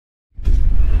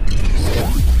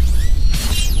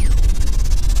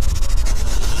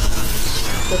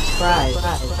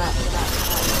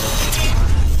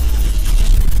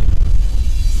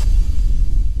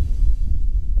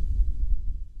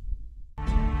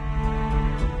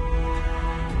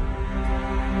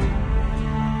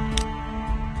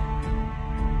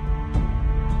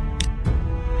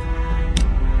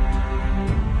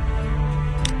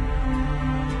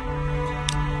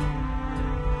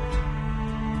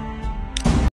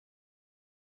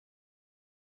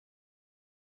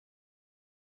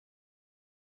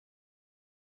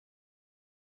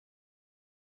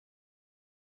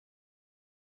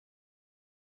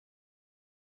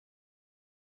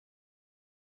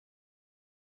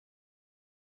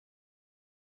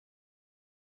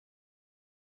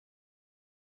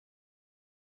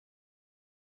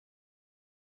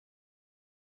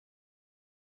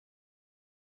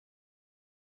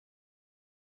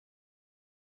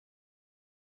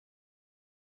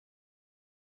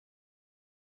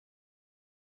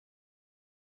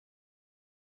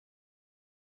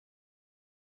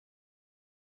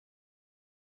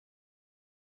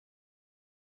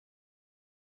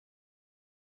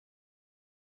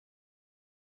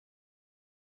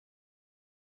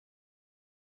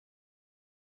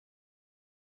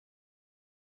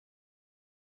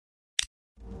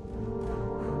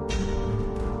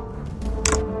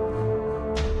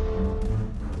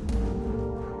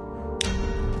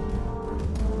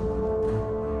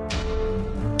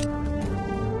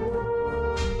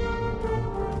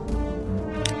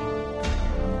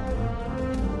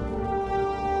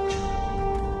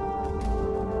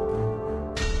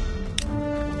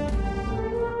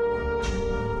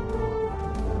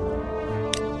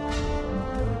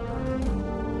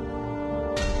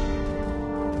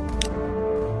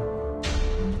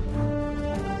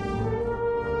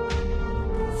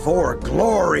For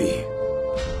glory!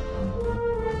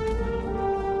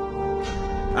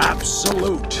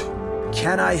 Absolute!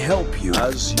 Can I help you?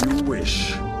 As you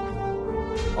wish.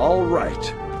 All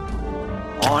right.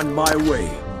 On my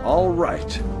way. All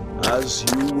right. As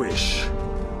you wish.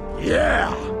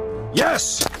 Yeah!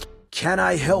 Yes! Can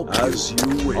I help you? As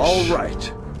you wish. All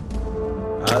right.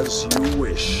 As you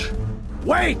wish.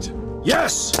 Wait!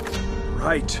 Yes!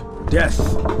 Right. Death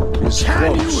is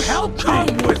Can close. You help me?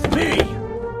 Come with me!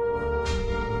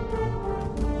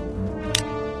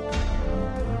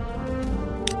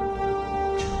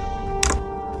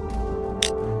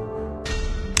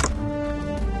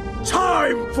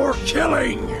 Time for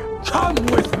killing! Come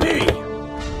with me!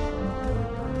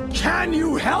 Can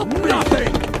you help me?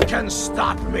 Nothing can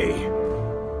stop me!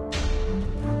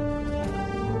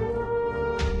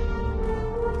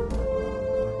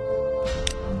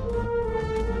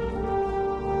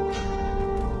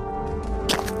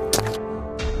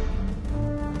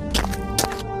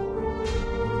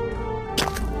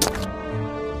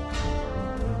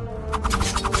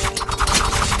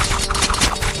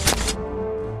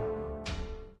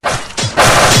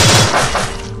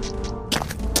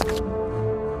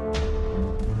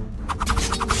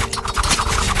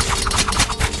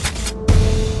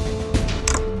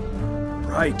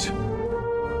 Right.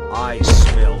 I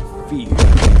smell fear.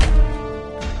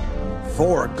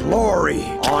 For glory,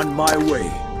 on my way.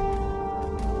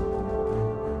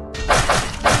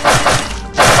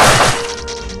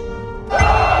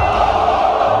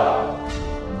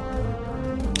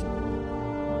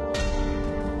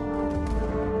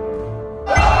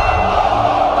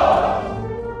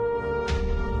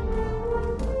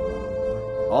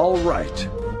 All right.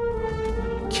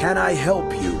 Can I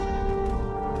help you?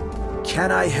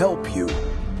 Can I help you?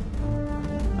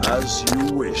 As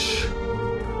you wish.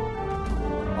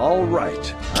 All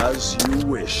right, as you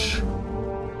wish.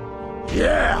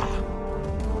 Yeah!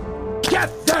 Get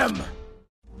them!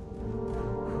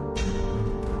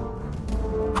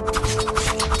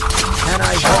 Can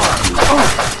I help you?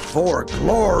 For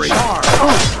glory!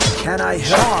 Can I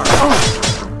help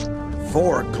you?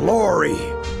 For glory!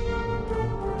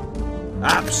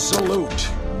 Absolute!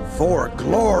 For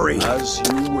glory! As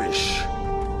you wish.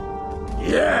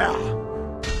 Yeah!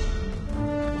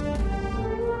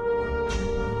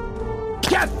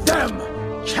 Get them!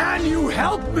 Can you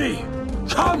help me?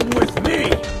 Come with me!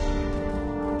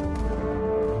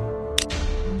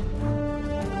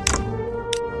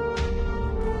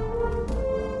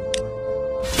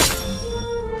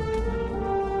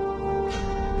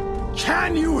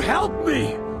 Can you help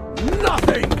me?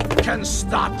 Nothing can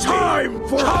stop me! Time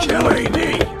for killing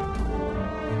me!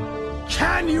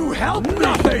 Can you help me?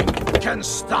 Nothing can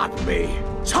stop me!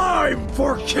 Time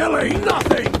for killing!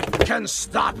 Nothing can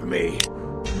stop me!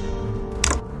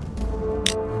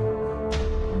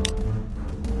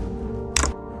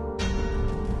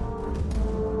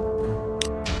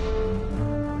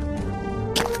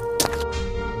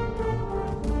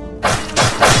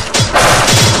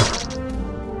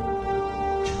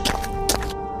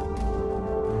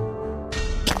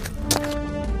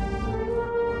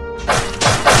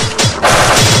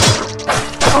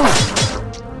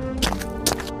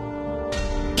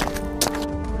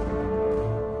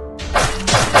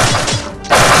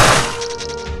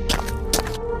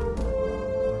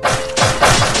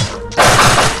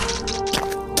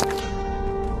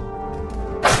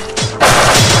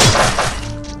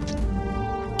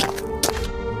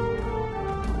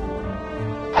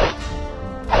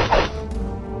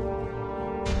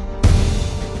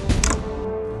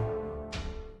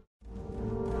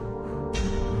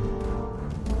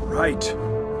 Right.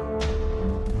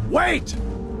 Wait!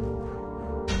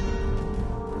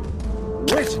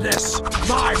 Witness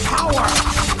my power!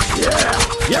 Yeah!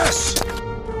 Yes!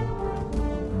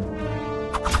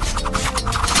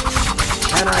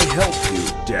 Can I help you,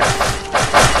 Death?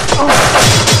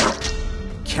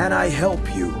 Can I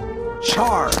help you?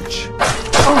 Charge!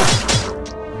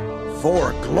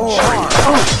 For glory!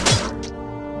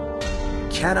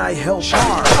 Can I help you?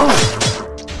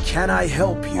 Can I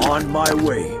help you? On my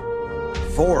way.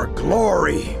 For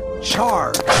glory!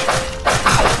 Charge!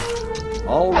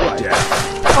 All right.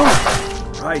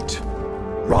 Death. Right.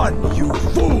 Run, you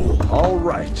fool! All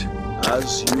right.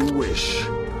 As you wish.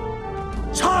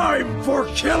 Time for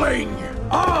killing!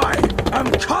 I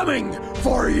am coming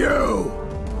for you!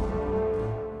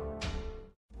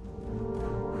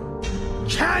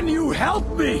 Can you help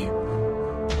me?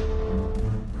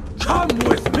 Come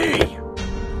with me!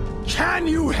 Can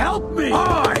you help me?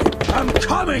 I am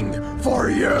coming for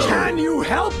you! Can you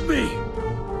help me?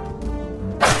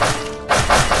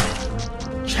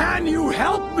 Can you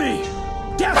help me?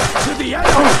 Death to the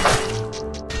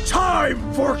enemy!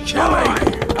 Time for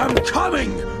killing! I'm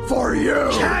coming for you!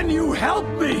 Can you help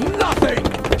me? Nothing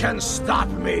can stop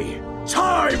me!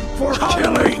 Time for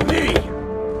killing me!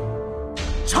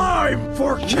 Time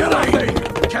for killing!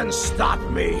 Nothing can stop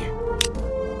me!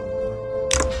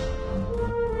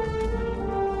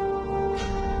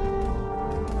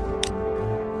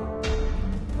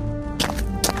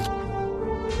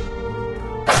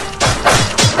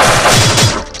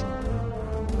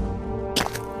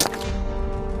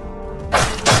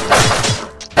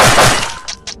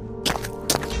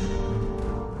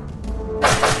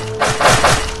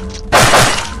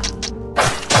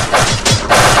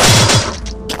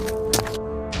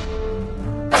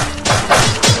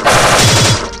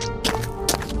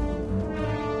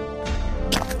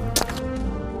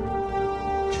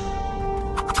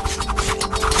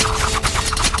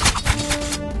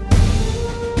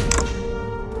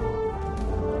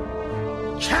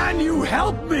 Can you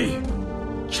help me?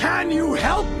 Can you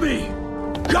help me?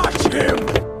 Got him!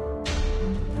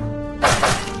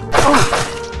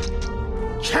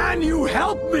 Can you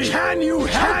help me? Can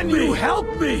you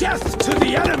help me? Death to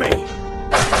the enemy!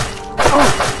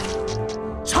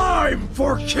 Time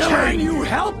for killing! Can you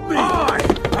help me? I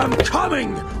am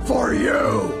coming for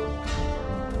you!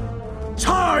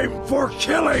 Time for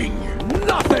killing!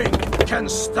 Nothing can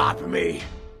stop me!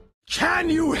 Can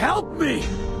you help me?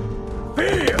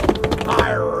 Feel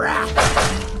my wrath!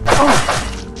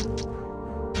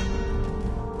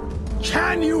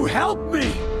 Can you help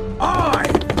me? I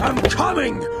am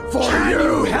coming for you! Can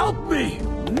you help me?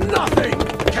 Nothing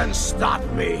can stop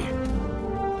me!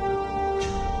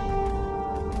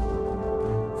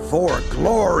 For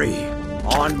glory,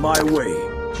 on my way.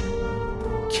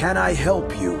 Can I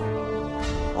help you?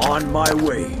 On my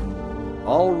way.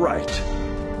 All right.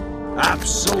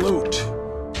 Absolute.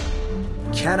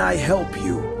 Can I help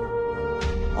you?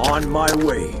 On my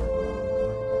way.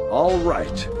 All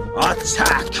right.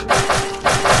 Attack!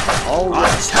 All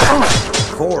right. Attack!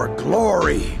 For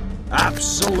glory.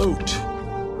 Absolute.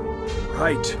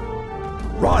 Right.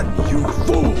 Run, you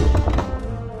fool!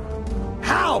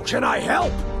 How can I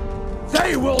help?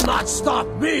 They will not stop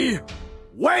me!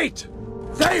 Wait!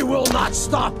 They will not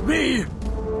stop me!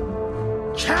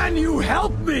 Can you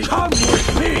help me? Come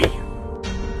with me!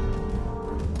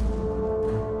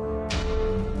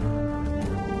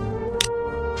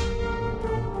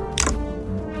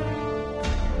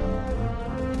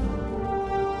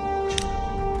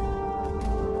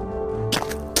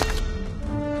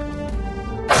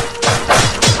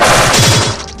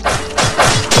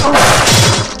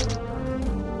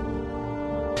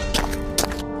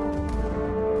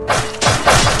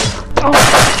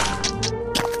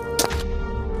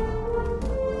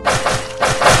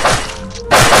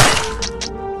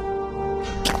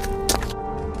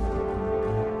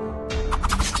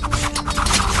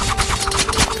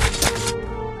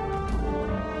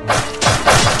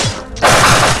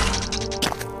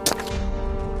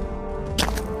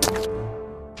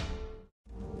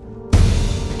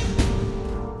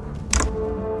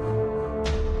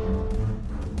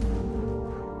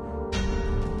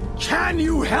 Can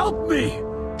you help me?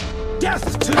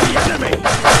 Death to the enemy!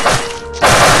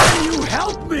 Can you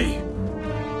help me?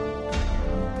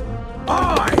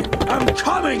 I am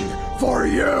coming for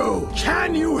you!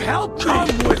 Can you help me?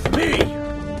 Come with me!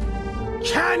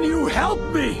 Can you help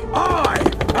me? I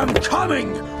am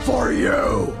coming for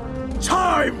you!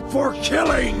 Time for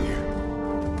killing!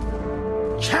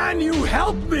 Can you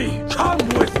help me? Come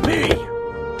with me!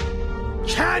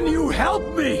 Can you help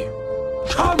me?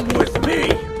 Come with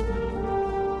me!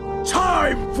 Time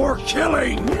Time for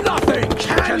killing! Nothing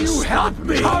can you help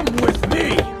me! Come with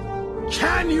me!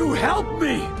 Can you help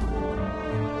me?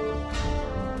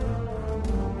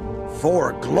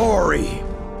 For glory!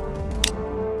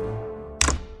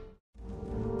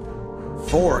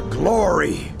 For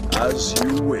glory! As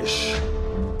you wish.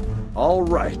 All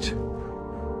right.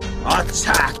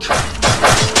 Attack!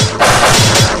 Can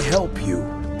I help you?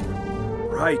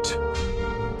 Right.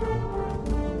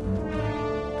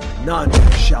 None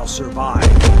shall survive.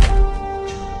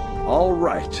 All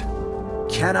right.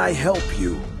 Can I help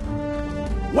you?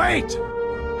 Wait!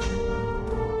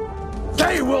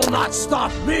 They will not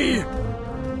stop me!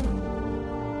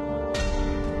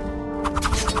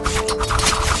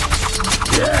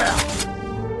 Yeah!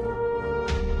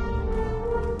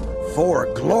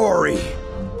 For glory!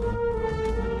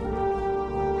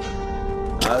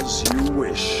 As you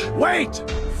wish. Wait!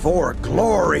 For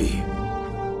glory!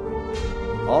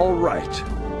 All right.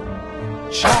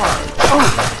 Charge!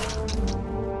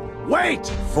 Wait!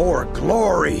 For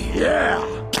glory! Yeah!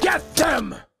 Get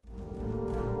them!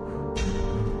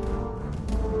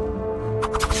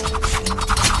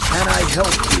 Can I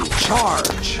help you?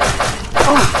 Charge!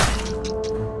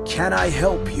 Can I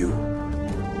help you?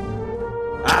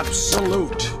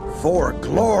 Absolute! For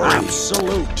glory!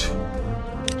 Absolute!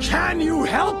 Can you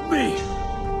help me?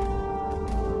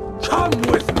 Come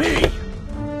with me!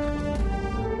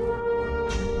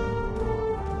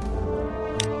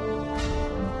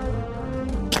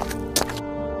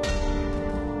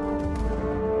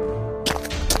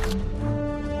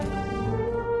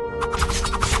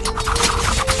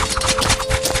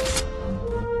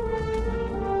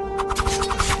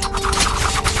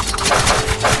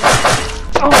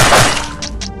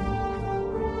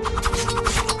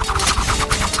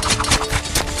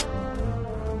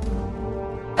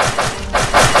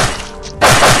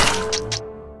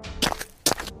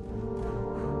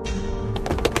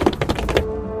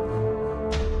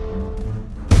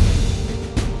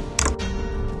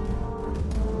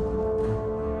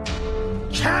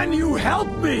 Can you help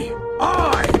me?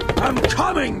 I am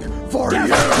coming for you!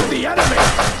 To the enemy!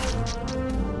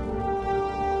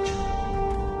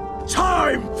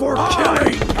 Time for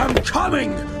killing! I am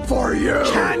coming for you!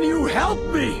 Can you help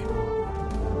me?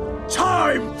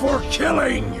 Time for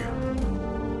killing!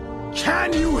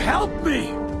 Can you help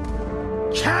me?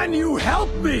 Can you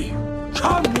help me?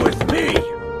 Come with me!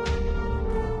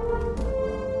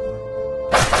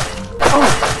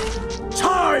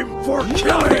 Time for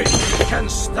killing! Can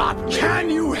stop me. Can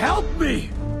you help me?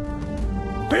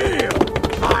 Feel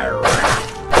my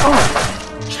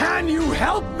wrath! Can you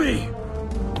help me?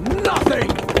 Nothing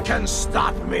can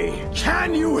stop me!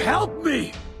 Can you help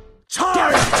me?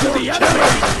 Time to the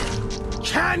enemy!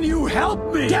 Can you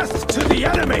help me? Death to the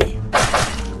enemy!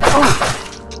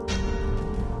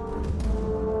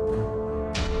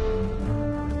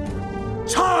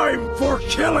 Time for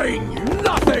killing!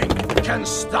 Nothing can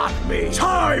stop me!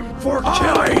 Time for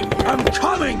killing! I'm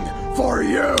coming for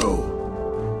you!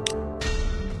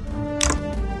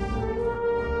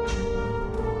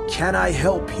 Can I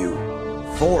help you?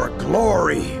 For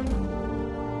glory!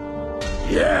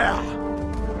 Yeah!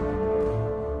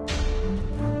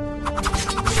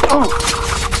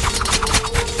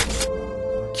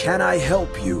 Can I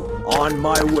help you? On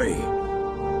my way.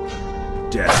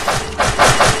 Death.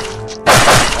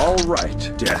 All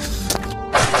right, death.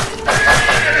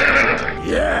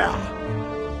 Yeah!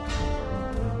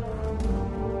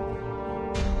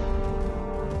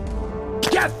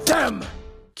 Get them!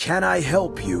 Can I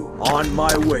help you? On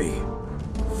my way.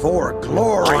 For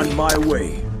glory! On my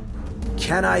way.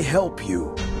 Can I help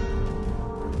you?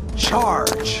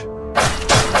 Charge!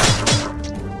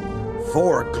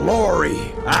 For glory!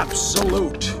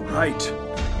 Absolute! Right.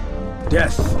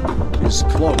 Death is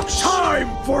close. Time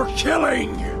for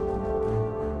killing!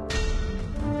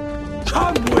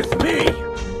 Come with me!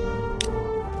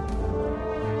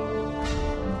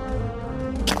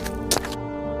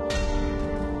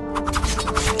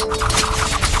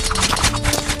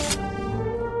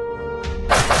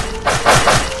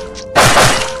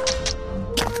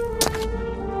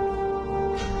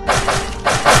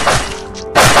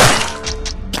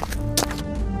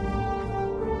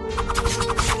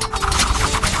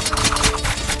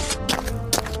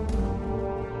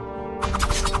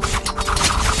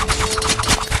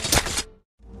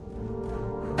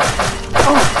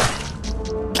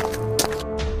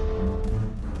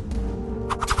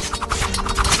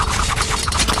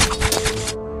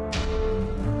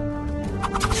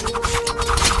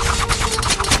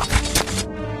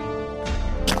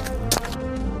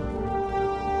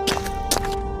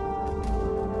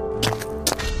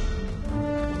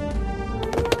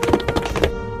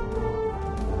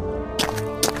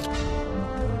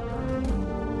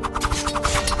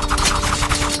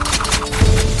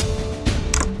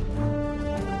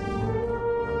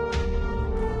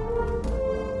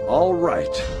 All right.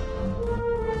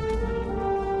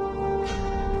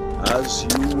 As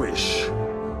you wish.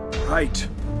 Right.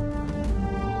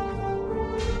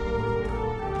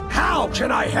 How can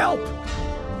I help?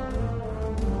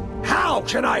 How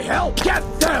can I help? Get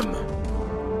them!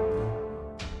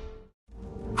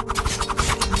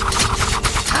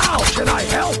 How can I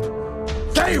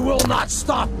help? They will not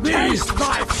stop me! Taste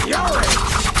my fury!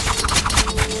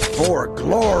 For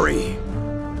glory!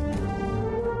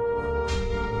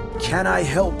 Can I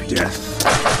help you? Death!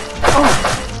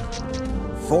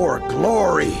 For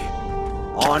glory!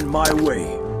 On my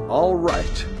way. All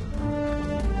right.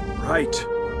 Right.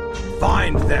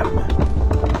 Find them!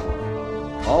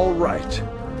 All right.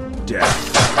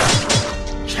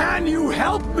 Death! Can you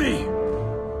help me?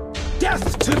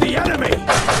 Death to the enemy!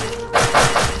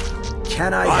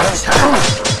 Can I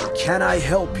help? Can I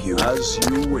help you? As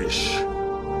you wish.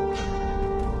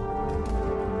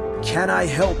 Can I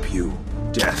help you?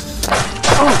 Death.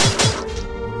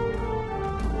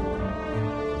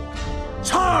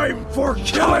 Time for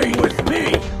killing with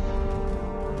me!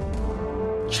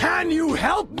 Can you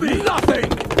help me? Nothing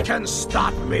can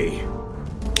stop me!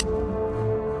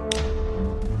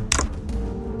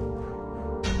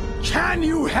 Can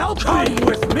you help me? Come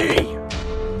with me!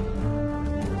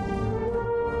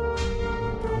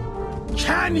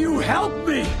 Can you help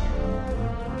me?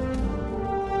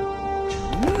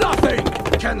 Nothing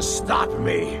can stop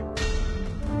me!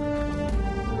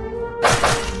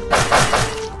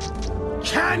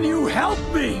 Can you help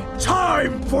me?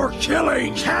 Time for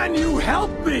killing! Can you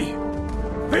help me?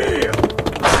 Feel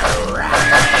my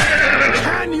wrath!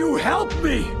 Can you help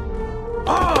me?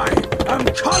 I am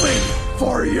coming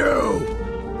for you!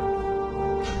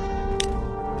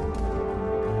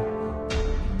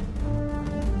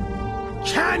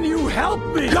 Can you help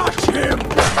me? Got him!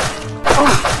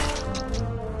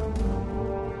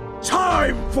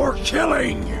 Time for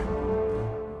killing!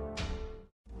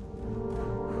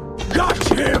 Got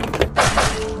him!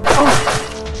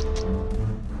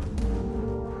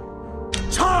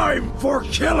 Time for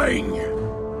killing!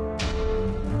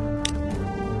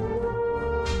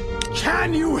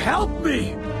 Can you help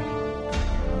me?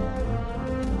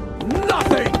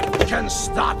 Nothing can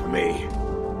stop me!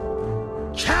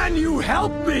 Can you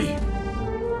help me?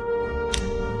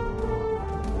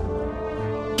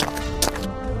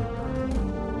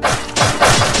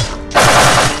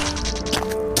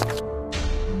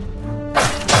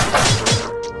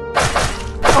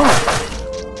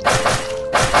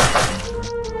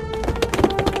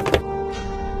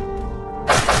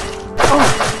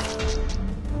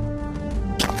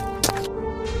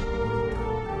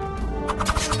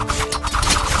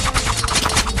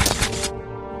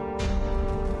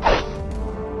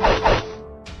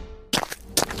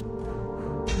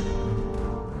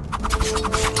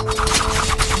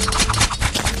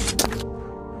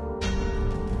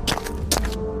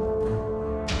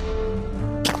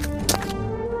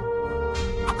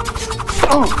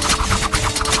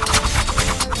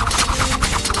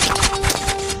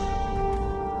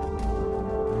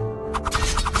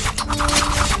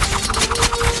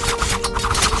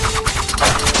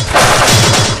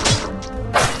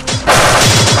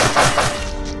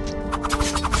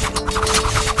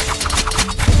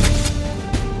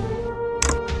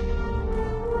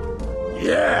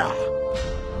 Yeah!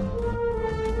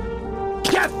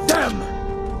 Get them!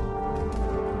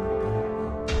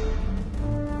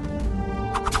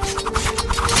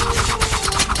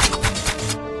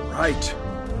 Right.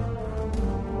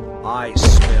 I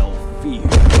smell fear.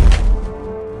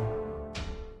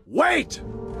 Wait!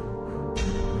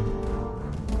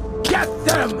 Get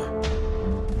them!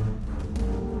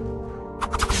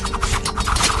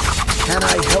 Can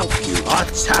I help you?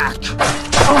 Attack!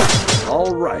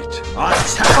 All right.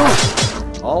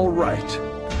 Attack! All right.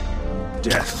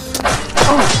 Death.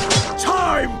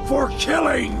 Time for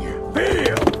killing!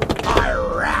 Feel my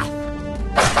wrath!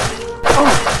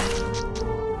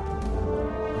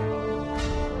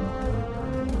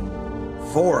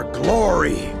 For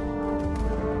glory!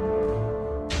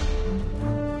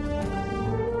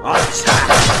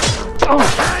 Attack!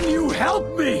 Can you help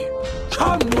me?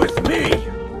 Come with me!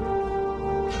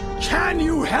 Can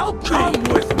you help me? Come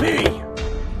with me!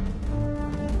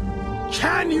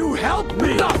 Can you help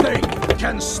me? Nothing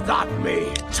can stop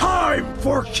me! Time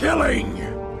for killing!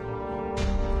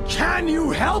 Can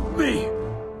you help me?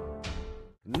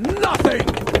 Nothing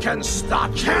can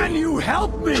stop me! Can you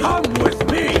help me? Come with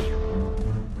me!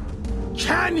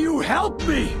 Can you help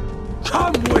me?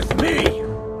 Come with me!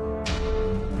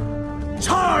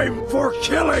 Time for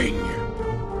killing!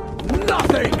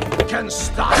 Nothing can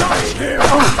stop me!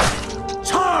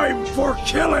 Time for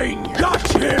killing! Got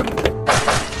him!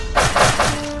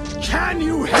 Can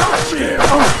you help me?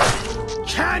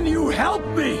 Can you help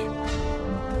me?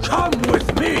 Come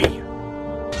with me!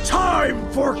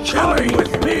 Time for killing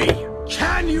with me!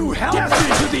 Can you help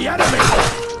me to the enemy?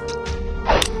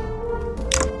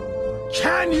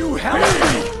 Can you help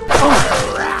me?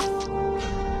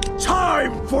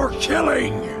 Time for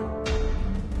killing!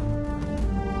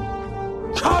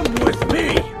 Come with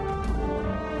me!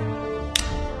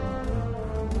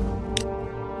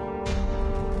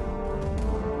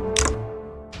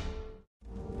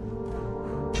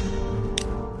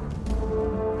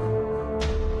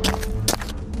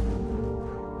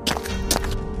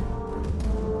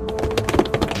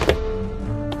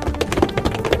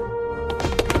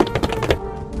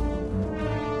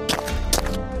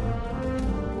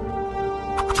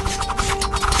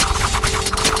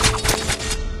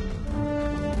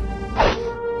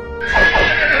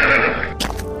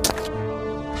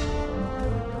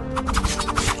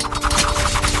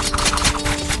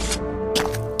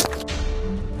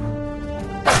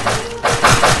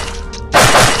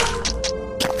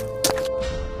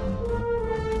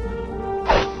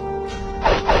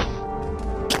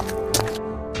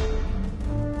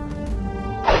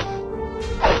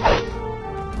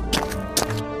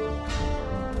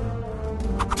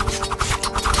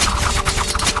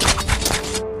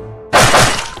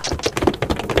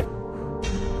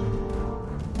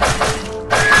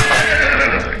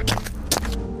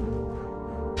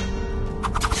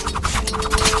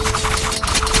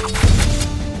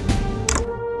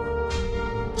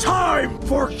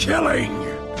 For killing!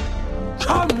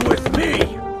 Come with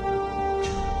me!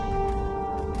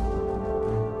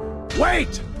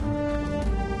 Wait!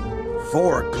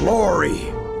 For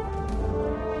glory!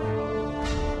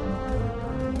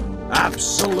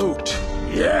 Absolute!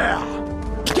 Yeah!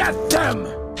 Get them!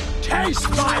 Taste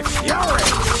my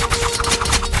fury!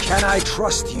 Can I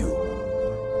trust you?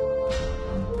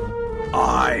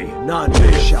 None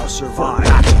shall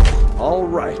survive. All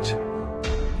right.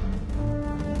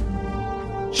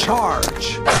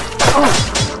 Charge!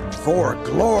 For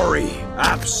glory!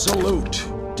 Absolute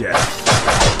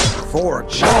death! For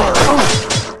charge!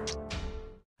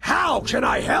 How can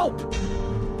I help?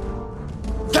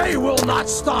 They will not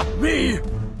stop me!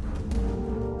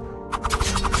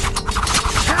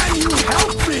 Can you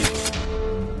help me?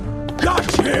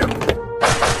 Got him!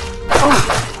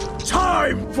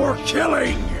 Time for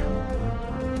killing!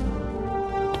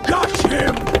 Got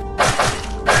him!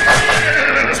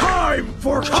 Time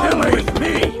for killing with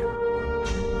me!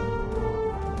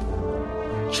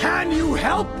 Can you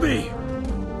help me?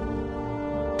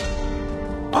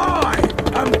 I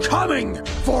am coming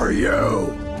for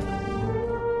you!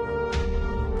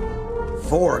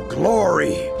 For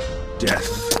glory,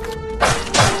 death.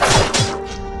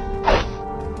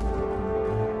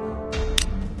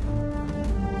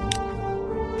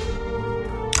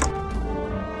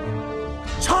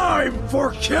 Time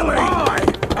for killing! I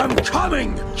am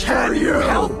coming! Can you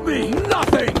help me?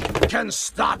 Nothing can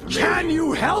stop me! Can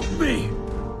you help me?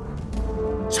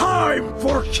 Time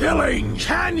for killing!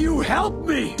 Can you help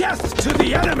me? Death to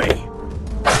the enemy!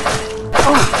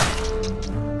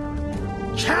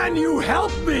 Can you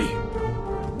help me?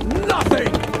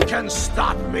 Nothing can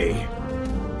stop me!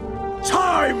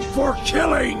 Time for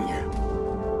killing!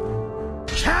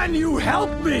 Can you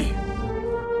help me?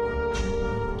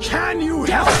 Can you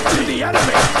help to the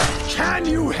enemy? Can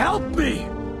you help me?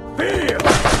 Feel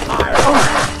my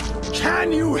wrath!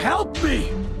 Can you help me?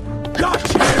 Got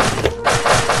him!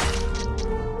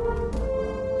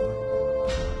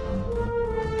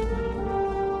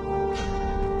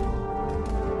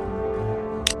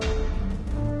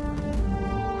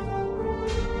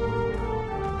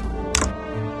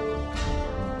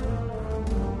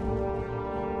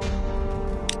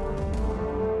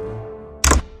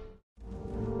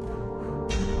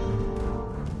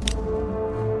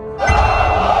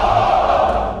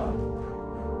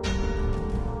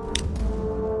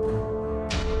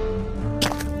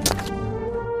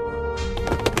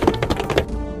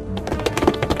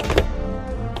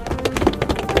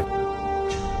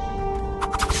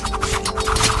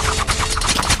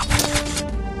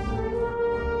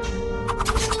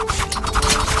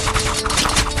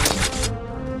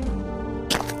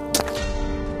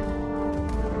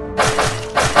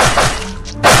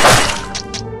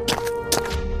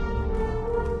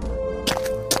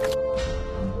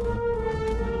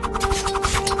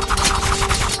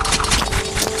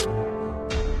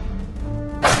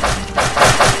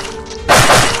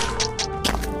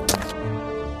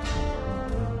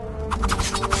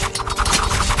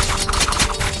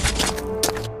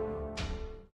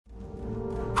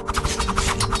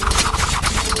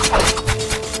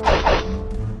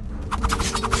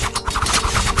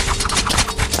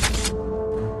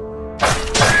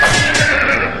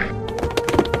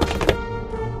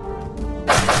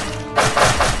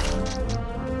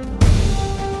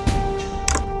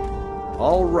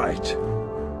 All right.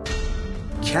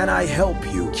 Can I help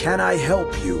you? Can I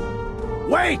help you?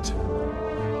 Wait!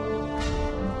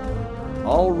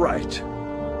 All right.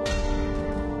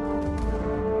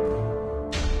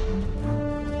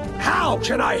 How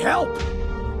can I help?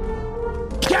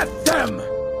 Get them!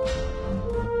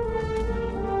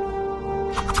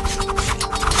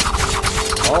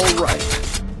 All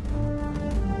right.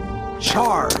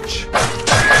 Charge!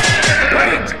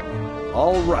 Wait!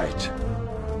 All right.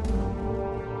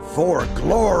 For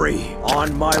glory,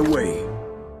 on my way.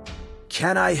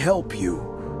 Can I help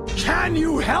you? Can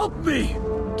you help me?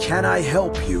 Can I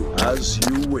help you? As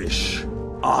you wish.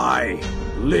 I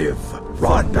live.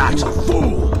 Run back,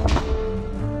 fool!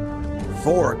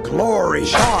 For glory.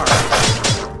 Charge!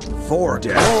 For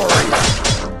glory.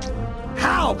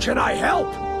 How can I help?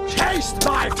 Taste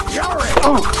my fury!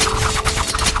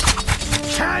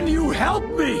 Can you help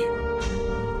me?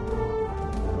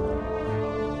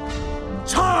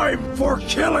 Time for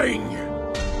killing!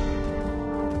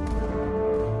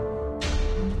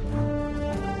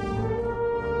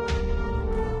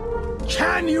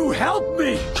 Can you help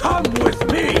me? Come with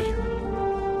me!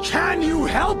 Can you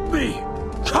help me?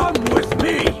 Come with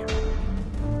me!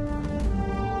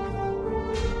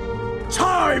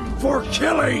 Time for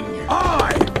killing!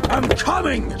 I am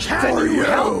coming for you! Can you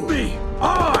help me?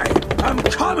 I am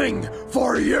coming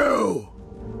for you!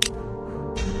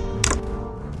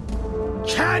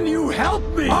 Can you help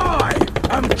me? I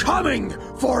am coming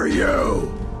for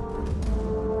you!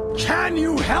 Can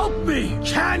you help me?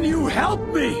 Can you help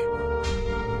me?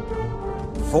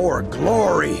 For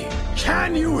glory!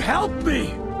 Can you help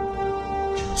me?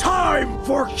 Time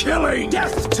for killing!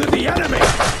 Death to the enemy!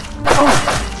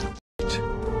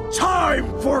 Time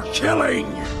for killing!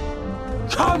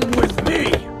 Come with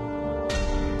me!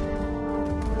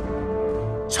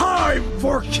 Time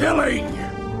for killing!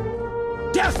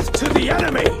 Death to the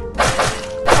enemy!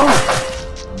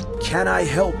 Can I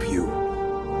help you?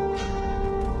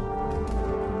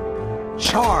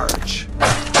 Charge!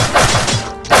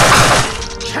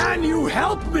 Can you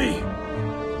help me?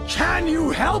 Can you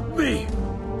help me?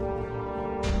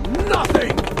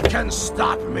 Nothing can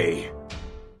stop me!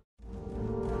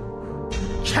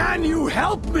 Can you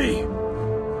help me?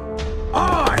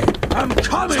 I am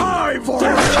coming! Time for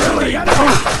the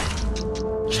enemy!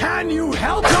 Can you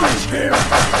help me?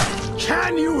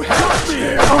 Can you help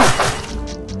me?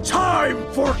 Time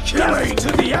for killing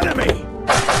to the enemy!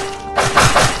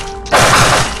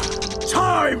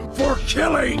 Time for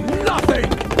killing! Nothing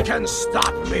can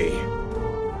stop me!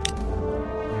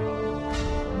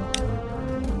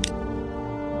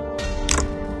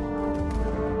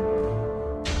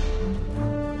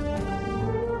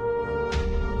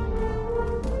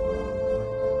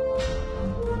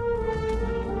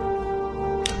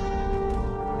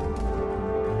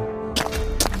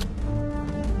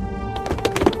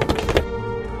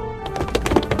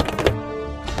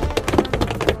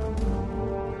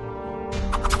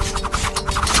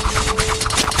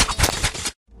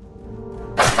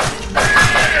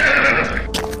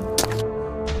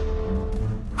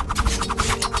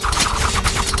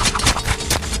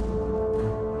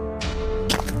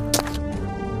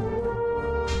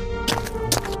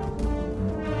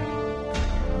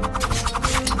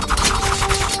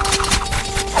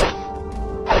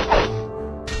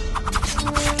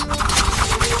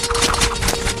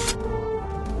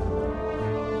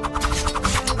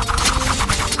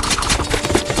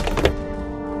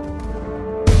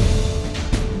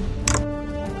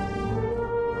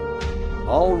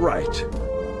 All right,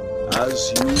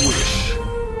 as you wish.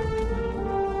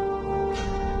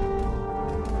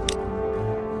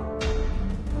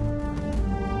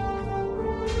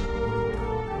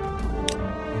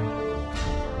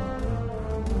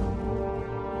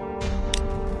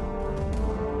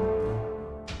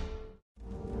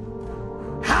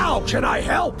 How can I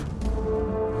help?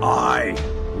 I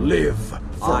live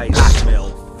for I smell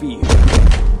fear.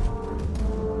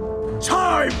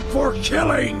 Time for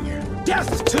killing!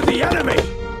 Death to the enemy!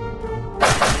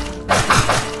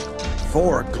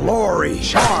 For glory!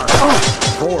 Charge!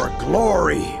 For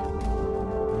glory!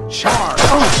 Charge!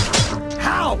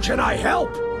 How can I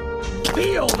help?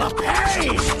 Feel the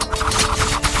pain!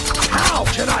 How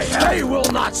can I help? They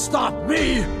will not stop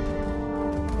me!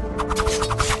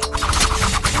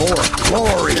 For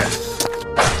glory!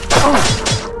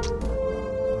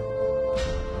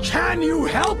 Can you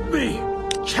help me?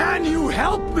 Can you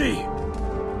help me?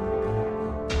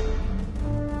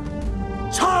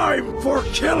 Time for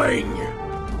killing!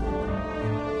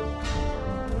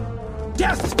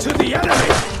 Death to the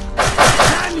enemy!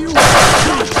 Can you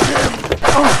touch him?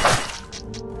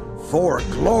 For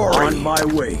glory! On my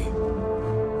way.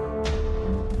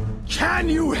 Can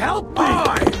you help me?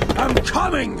 I am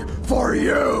coming for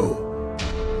you!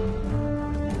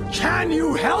 Can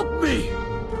you help me?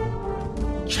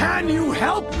 Can you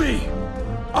help me?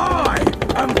 I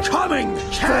am coming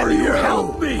for you! Can you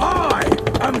help me? I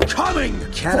am coming for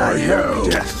you! Can I help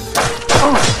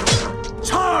you?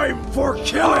 Time for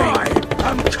killing! I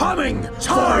am coming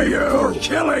for you! For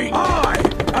killing! I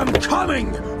am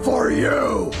coming for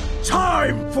you!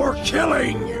 Time for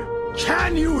killing!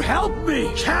 Can you help me?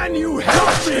 Can you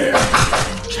help me?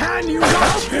 Can you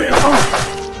help me?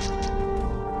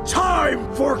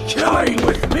 Time for killing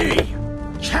with me!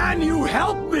 Can you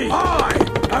help me? I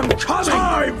am coming!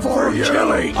 Time for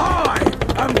killing! I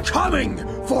am coming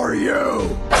for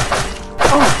you!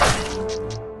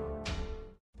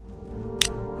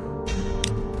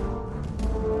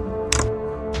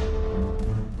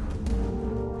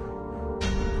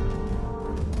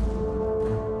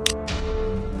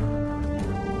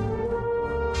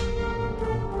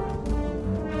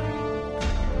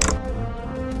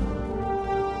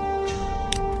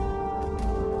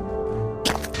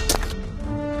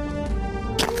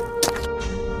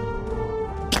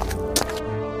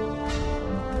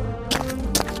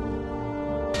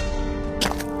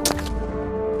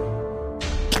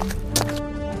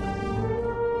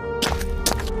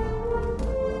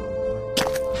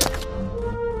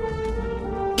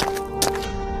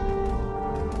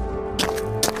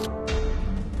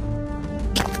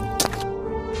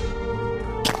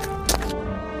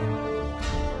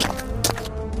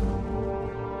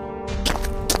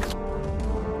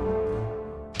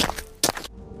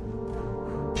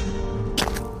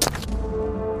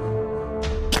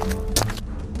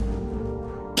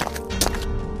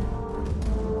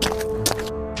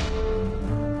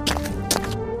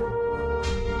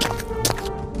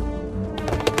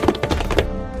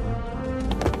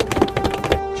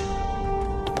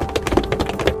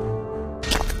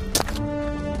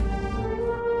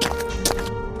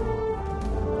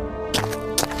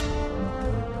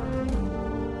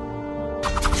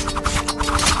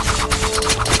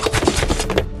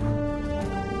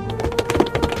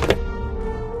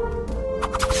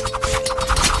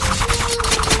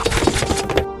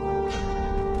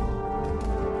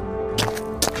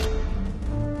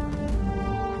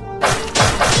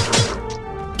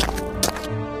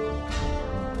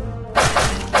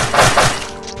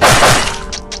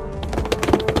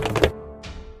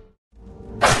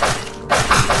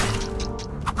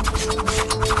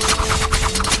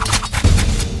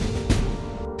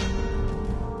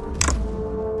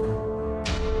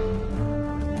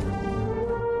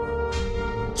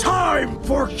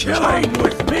 For killing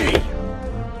with me!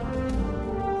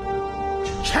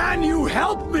 Can you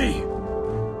help me?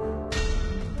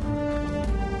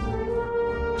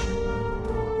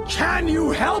 Can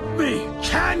you help me?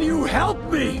 Can you help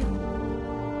me?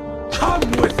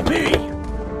 Come with me!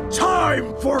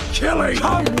 Time for killing!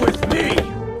 Come with me!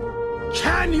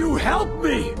 Can you help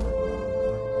me?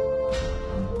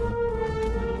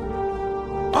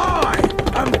 I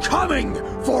am coming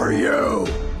for you!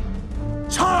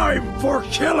 Time for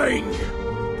killing!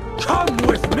 Come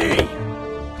with me!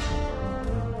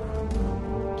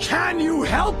 Can you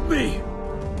help me?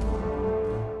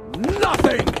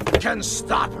 Nothing can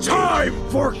stop me! Time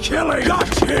for killing! Got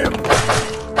him!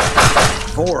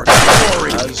 For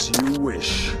glory! As you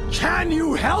wish. Can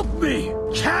you help me?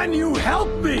 Can you help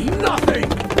me? Nothing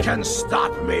can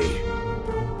stop me!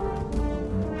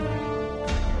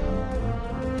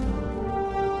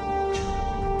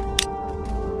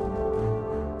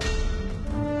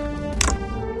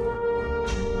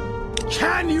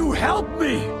 Can you help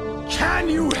me? Can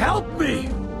you help me?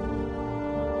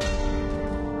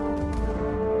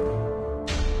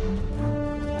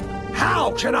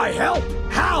 How can I help?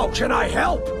 How can I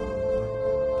help?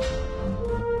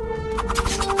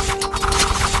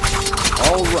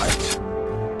 All right.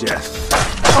 Death.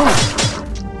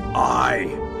 I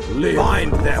live.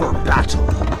 Find them for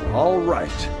battle. All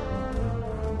right.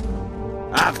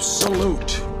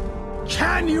 Absolute.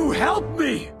 Can you help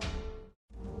me?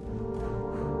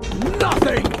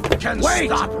 Nothing can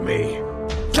stop me!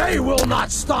 They will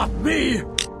not stop me!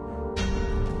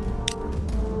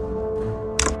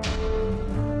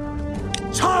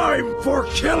 Time for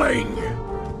killing!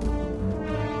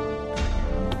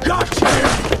 Got him!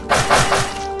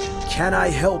 Can I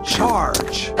help?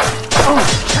 Charge!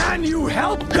 Can you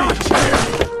help? Got him!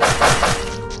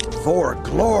 For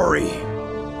glory!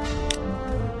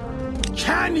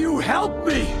 Can you help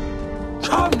me?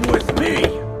 Come with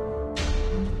me!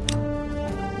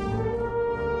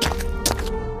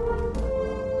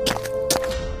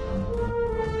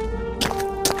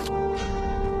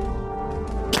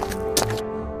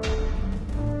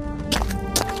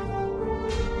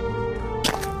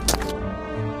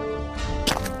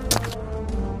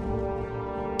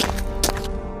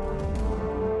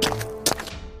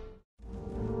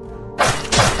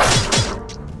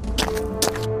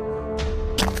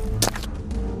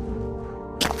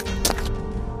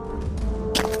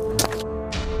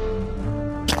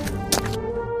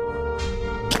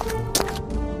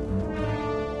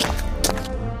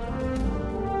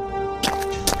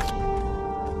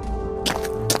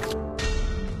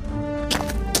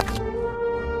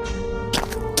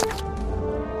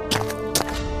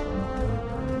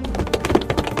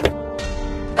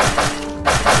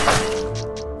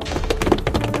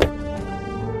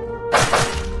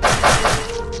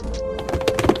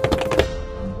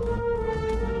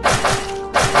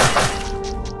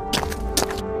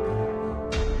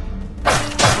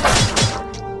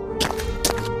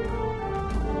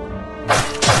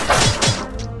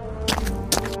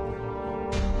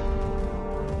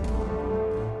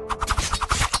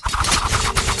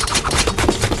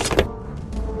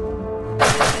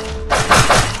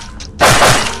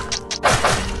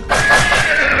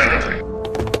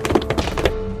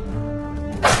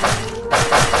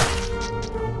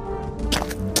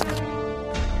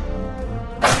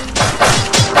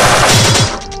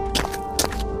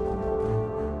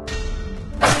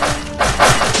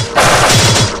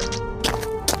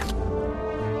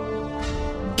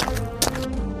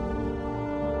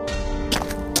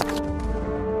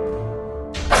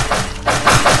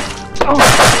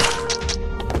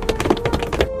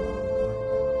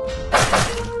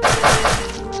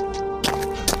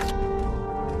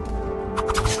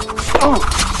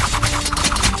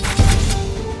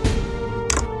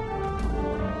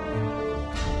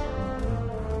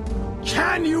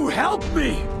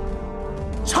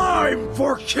 Time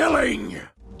for killing!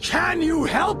 Can you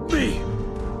help me?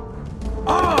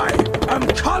 I am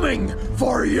coming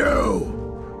for you!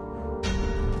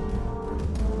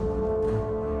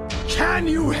 Can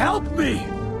you help me?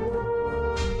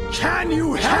 Can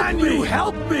you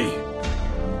help me?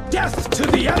 Death to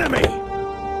the enemy!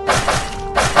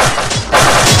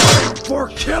 Time for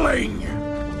killing!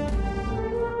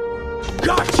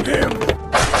 Got him!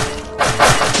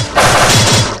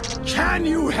 Can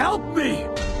you help me?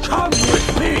 Come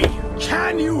with me!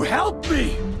 Can you help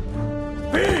me?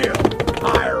 Feel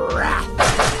my wrath!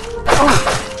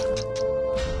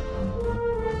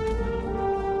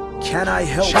 Can I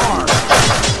help you?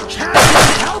 Can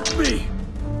you help me?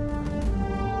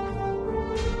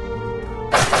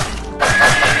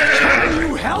 Can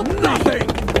you help me? Nothing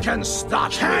can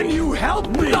stop me! Can you help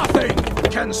me? Nothing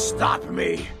can stop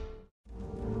me!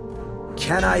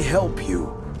 Can I help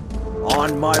you?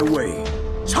 On my way.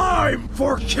 Time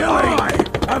for killing! I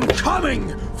am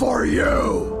coming for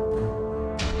you!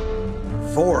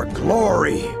 For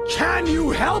glory! Can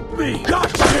you help me?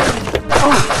 Got him!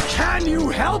 Can you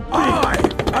help me? I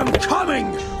am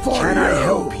coming for you! Can I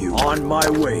help you? On my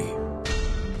way.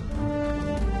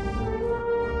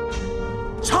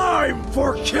 Time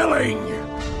for killing!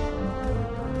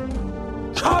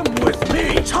 Come with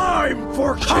me! Time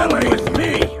for killing! Come with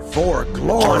me! For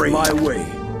glory! On my way.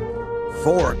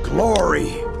 For glory!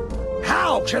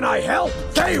 How can I help?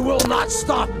 They will not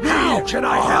stop me! How can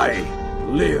I help?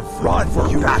 Live run for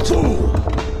you battle!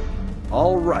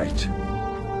 All right.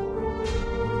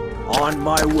 On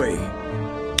my way.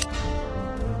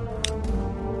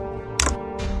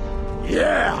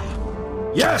 Yeah!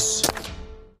 Yes!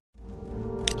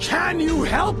 Can you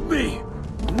help me?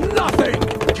 Nothing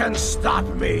can stop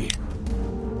me!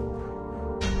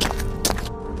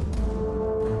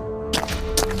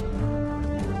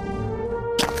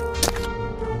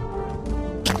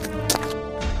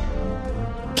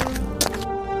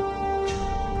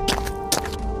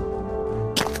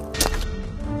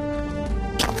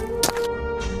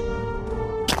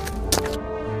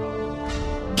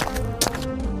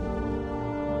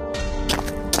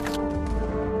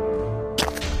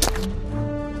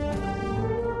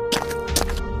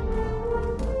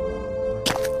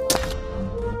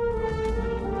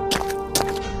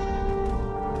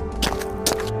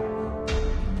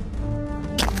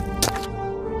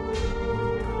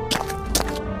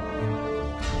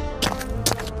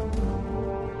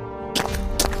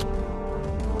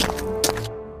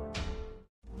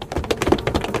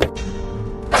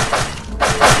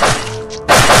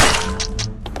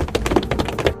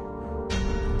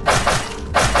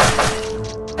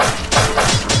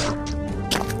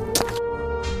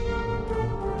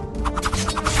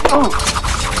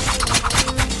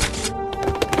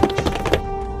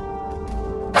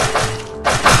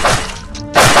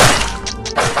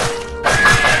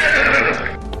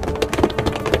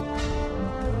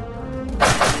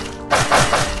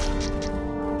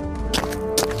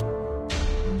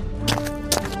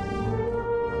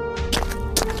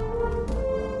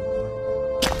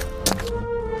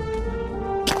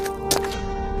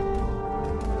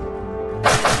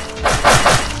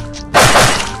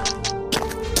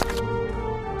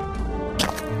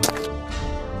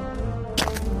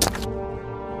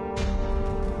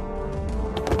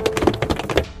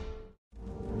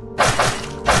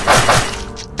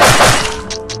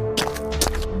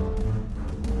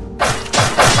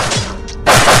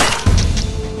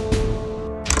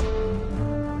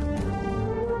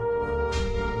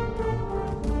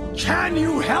 Can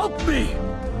you help me?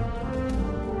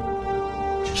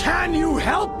 Can you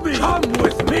help me? Come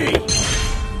with me!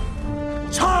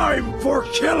 Time for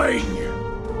killing!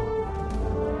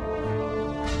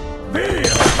 Feel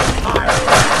my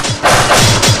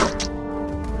wrath!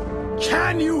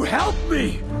 Can you help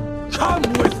me? Come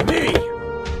with me!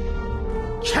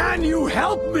 Can you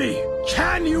help me?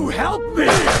 Can you help me?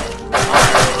 My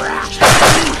wrath!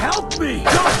 Can you help me?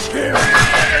 Got him!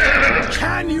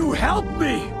 Can you help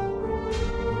me?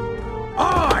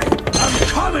 I am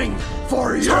coming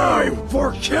for you! Time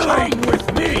for killing! Come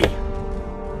with me!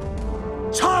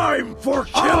 Time for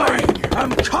killing!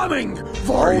 I'm coming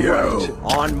for you! Right.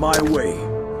 On my way.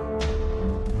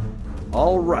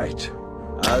 All right.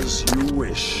 As you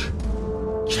wish.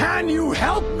 Can you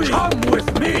help me? Come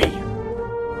with me!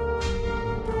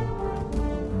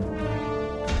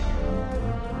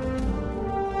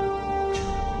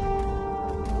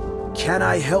 Can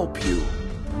I help you?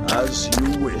 As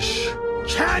you wish.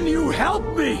 Can you help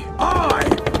me? I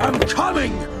am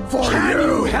coming for you! Can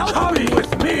you help me?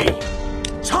 With me!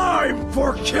 Time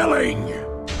for killing!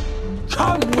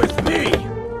 Come with me!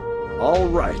 All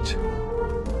right.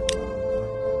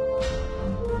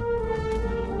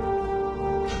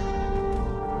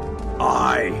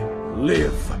 I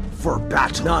live for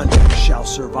battle. None shall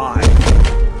survive.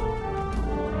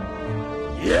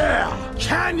 Yeah!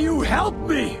 Can you help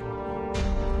me?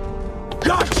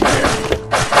 Got him!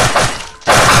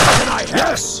 Can I help?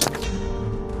 Yes!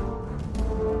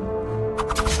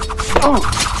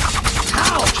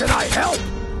 How can I help?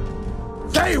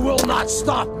 They will not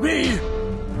stop me!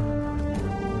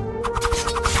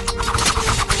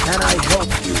 Can I help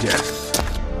you, Death?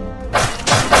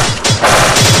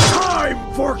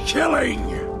 Time for killing!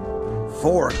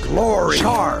 For glory!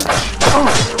 Charge!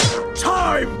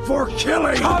 Time for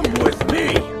killing! Come with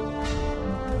me!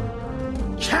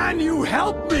 Can you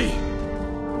help me?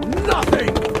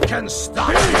 Nothing can stop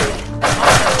me!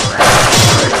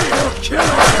 Time for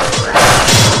killing!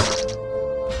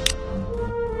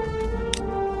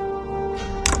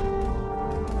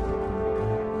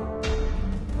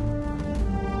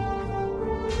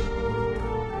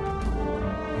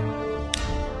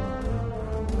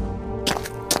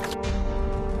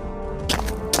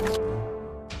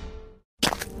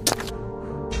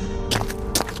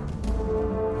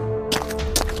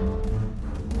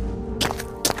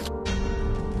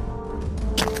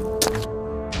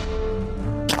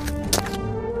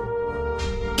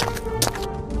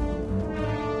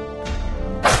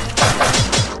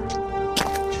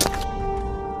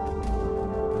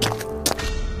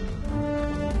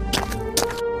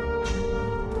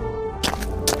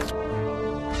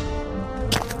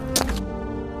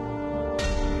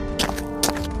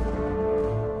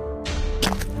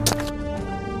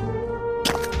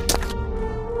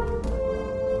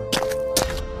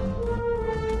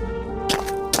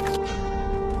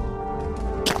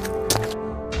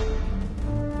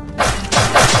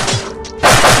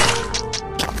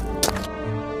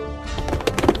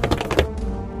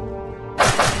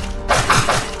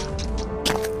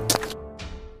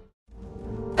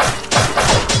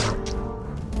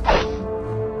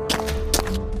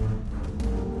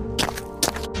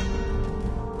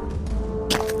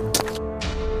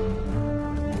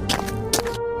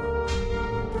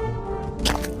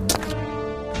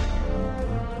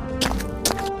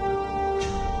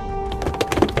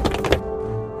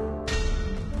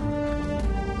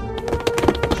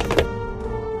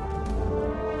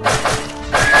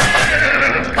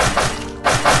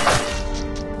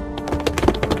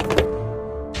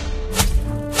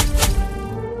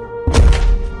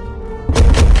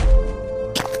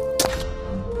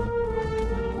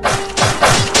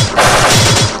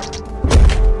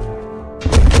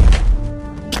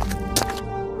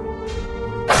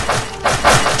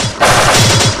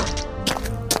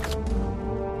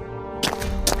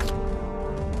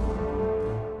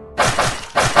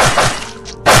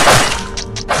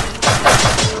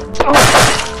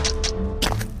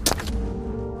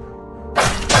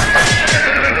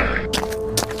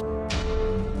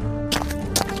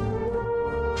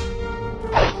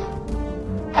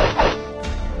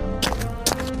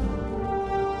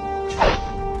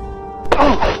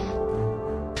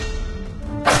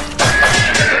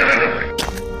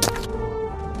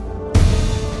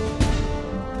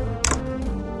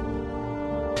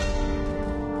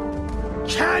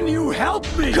 Can you help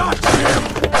me? Got him!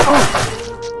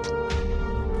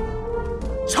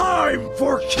 Time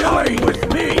for killing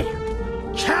with me!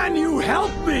 Can you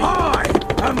help me? I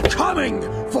am coming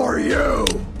for you!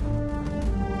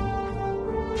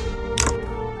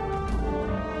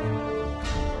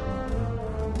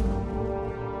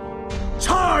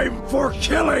 Time for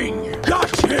killing!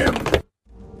 Got him!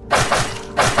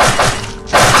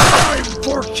 Time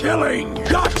for killing!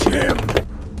 Got him!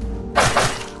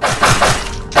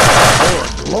 For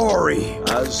glory,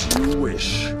 as you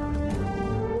wish.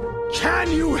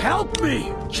 Can you help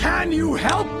me? Can you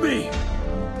help me?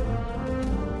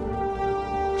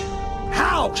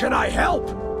 How can I help?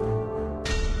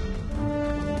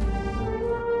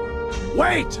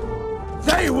 Wait!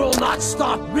 They will not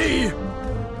stop me!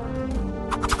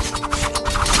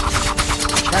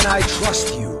 Can I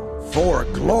trust you? For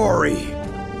glory!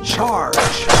 Charge!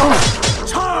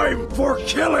 Time for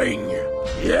killing!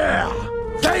 Yeah!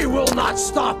 They will not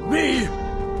stop me!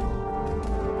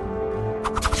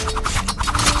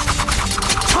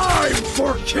 Time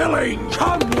for killing!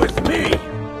 Come with me!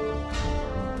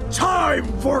 Time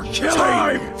for killing!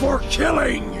 Time for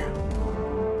killing!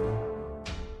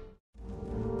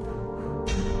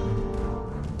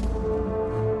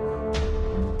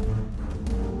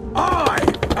 I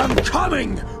am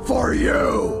coming for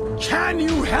you! Can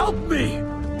you help me?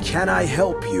 Can I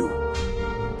help you?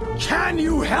 Can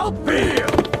you help me?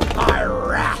 I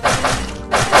rat!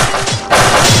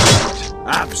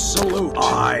 Absolute!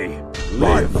 I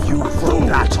live you for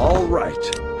that! All right.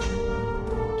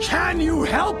 Can you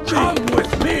help me? Come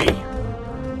with me!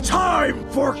 Time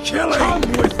for killing! Come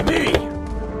with me!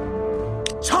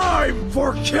 Time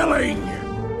for killing!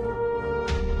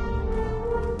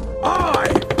 I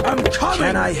am coming.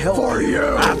 Can I help for you?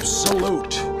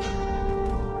 Absolute!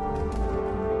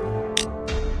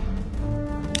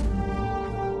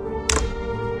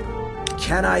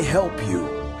 Can I help you?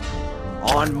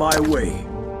 On my way.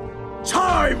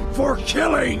 Time for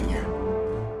killing!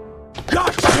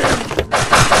 Got him!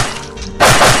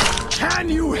 Can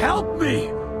you help me?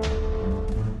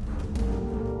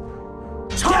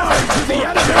 Time to the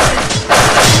enemy!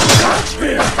 Got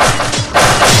him!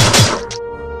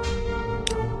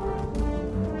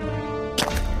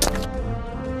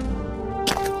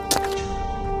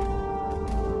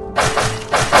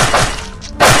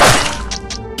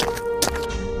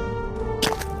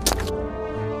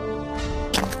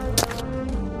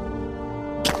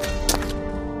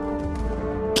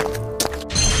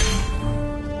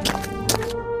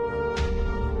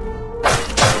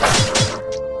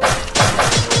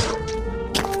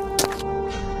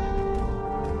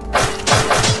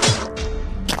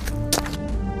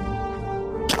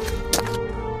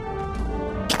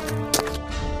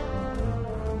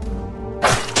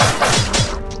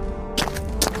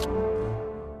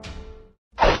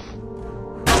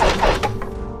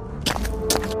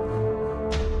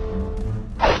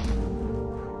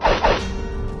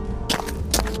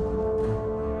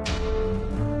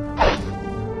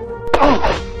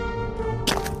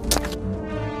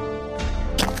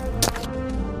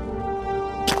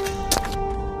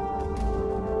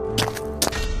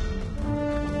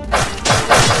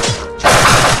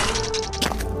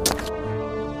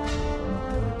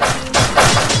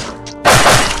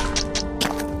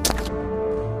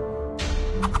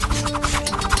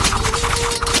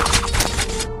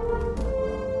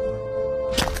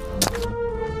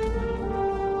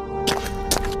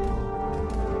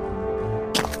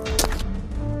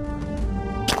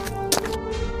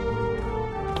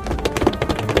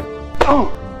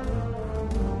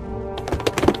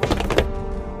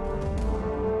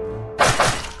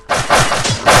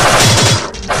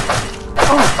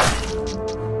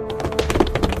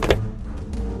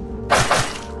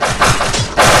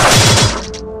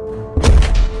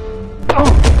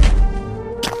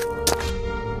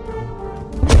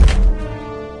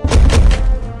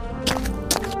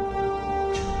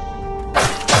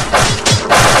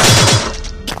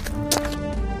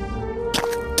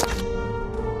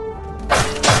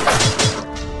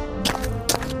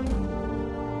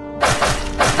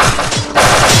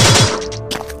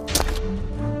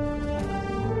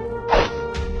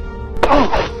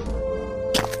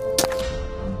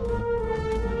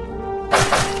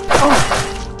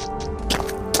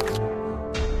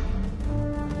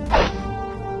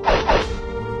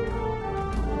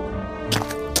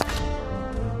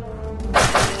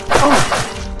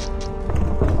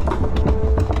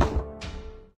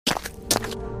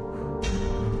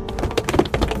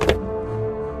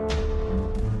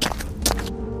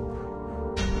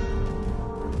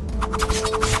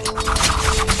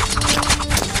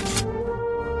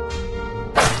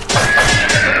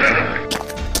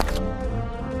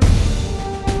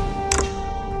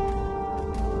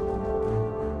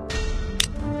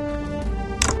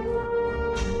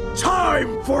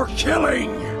 Time for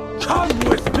killing! Come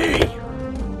with me!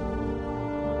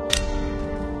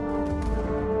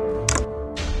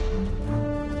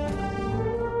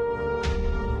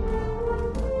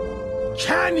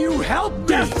 Can you help me?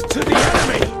 Death to the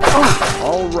enemy!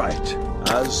 All right,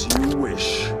 as you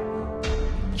wish.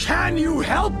 Can you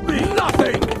help me?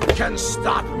 Nothing can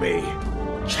stop me!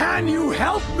 Can you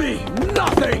help me?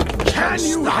 Nothing can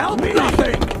you help me?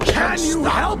 Nothing can you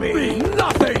help me?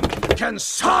 Nothing can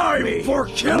stop me! For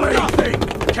killing! Nothing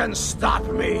can stop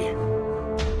me!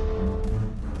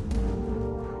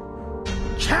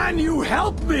 Can you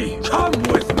help me? Come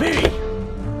with me!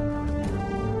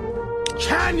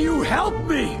 Can you help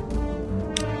me?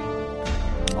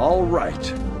 All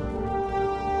right.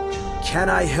 Can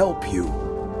I help you?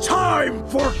 Time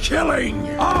for killing!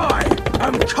 I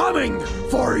am coming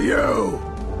for you!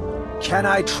 Can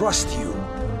I trust you?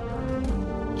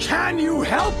 Can you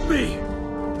help me?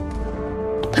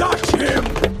 Got him!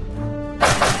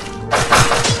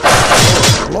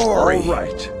 Glory! All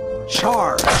right.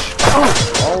 Charge!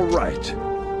 All right.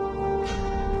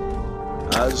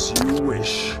 As you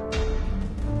wish.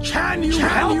 Can you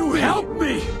help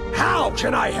me? How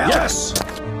can I help? Yes!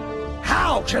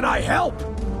 How can I help?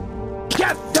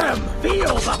 Get them!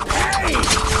 Feel the pain!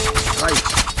 Right.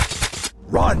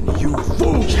 Run, you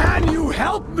fool! Can you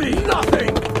help me?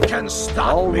 Nothing can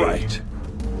stop me! All right.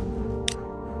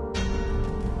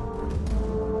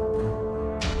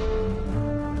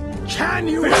 Can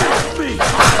you help me?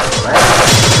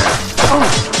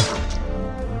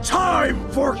 Time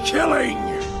for killing!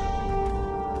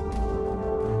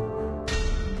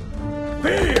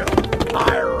 Feel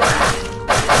my wrath!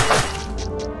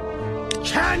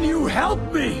 Can you help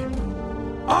me?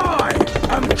 I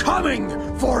am coming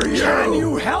for you! Can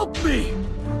you help me?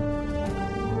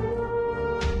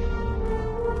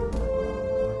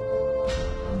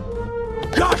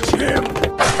 Got him!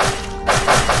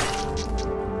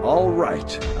 All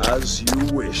right, as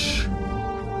you wish.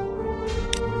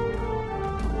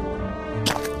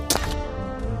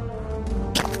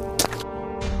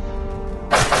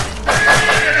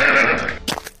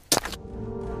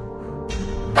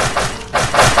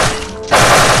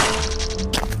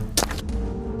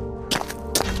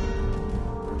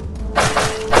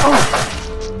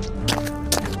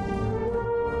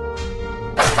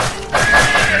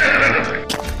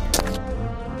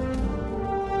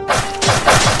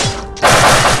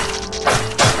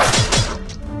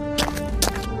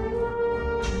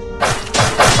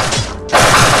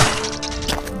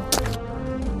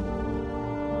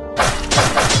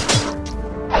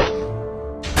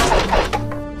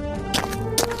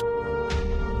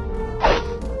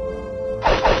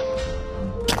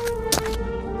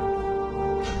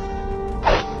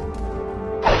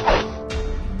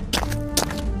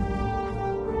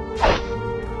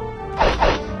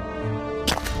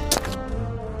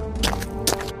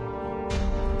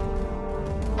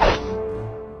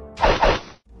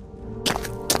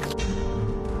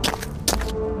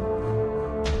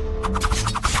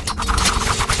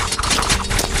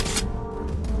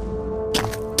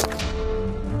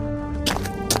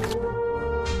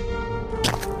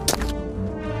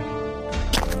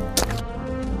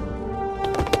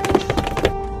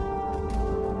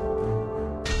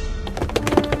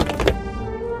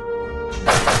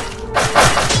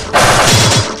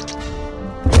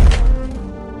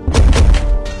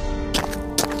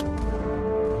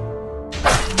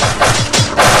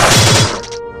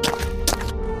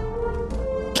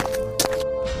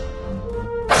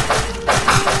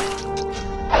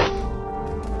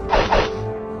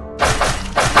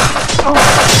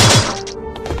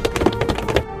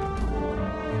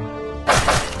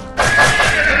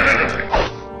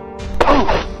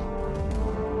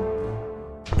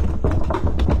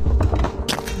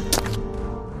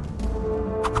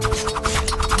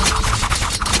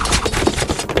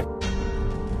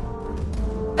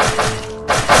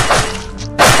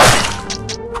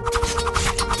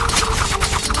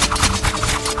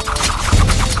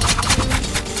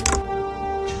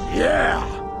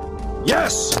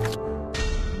 Yes!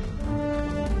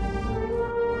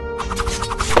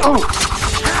 Oh!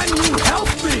 Can you help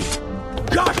me?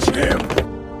 Got him!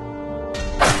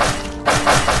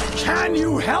 Can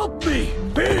you help me?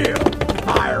 Feel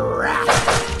my wrath!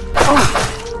 Oh!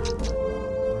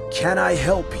 Can I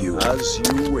help you? As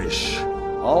you wish.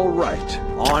 All right,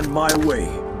 on my way.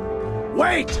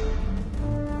 Wait!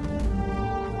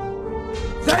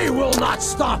 They will not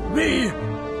stop me!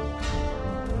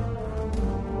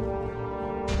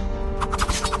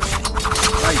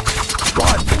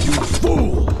 Run, you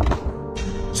fool!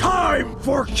 Time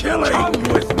for killing! Come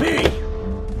with me!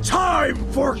 Time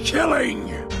for killing!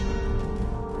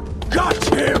 Got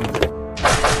him!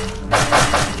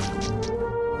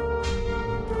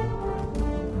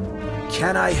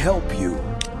 Can I help you?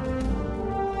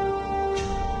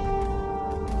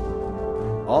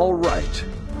 All right.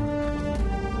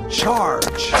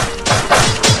 Charge!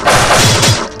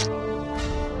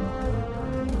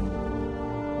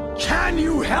 Can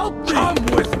you help me? Come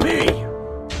with me!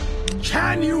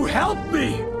 Can you help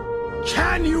me?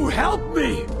 Can you help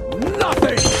me?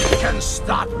 Nothing can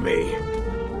stop me!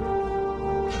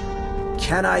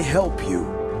 Can I help you?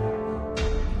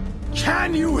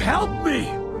 Can you help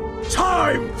me?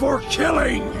 Time for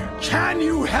killing! Can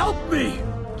you help me?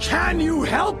 Can you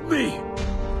help me?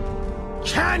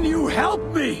 Can you help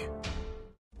me?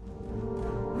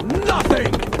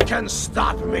 Nothing can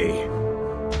stop me!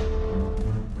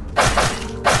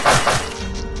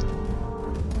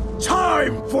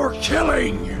 Time for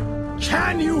killing!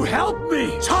 Can you help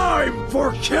me? Time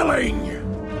for killing!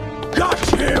 Got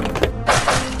him!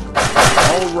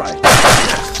 All right,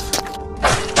 yes!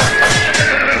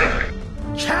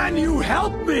 Can you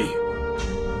help me?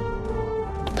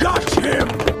 Got him!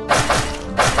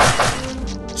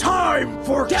 Time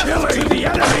for killing! To the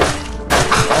enemy!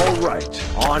 All right,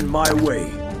 on my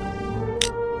way.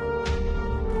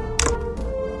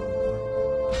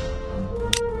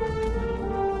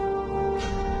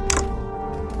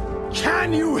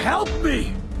 Can you help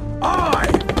me? I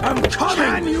am coming.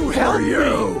 Can you help me?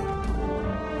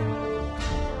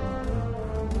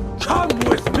 Come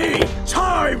with me!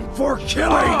 Time for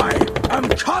killing! I am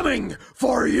coming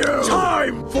for you!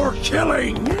 Time for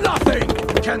killing! Nothing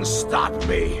can stop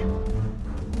me!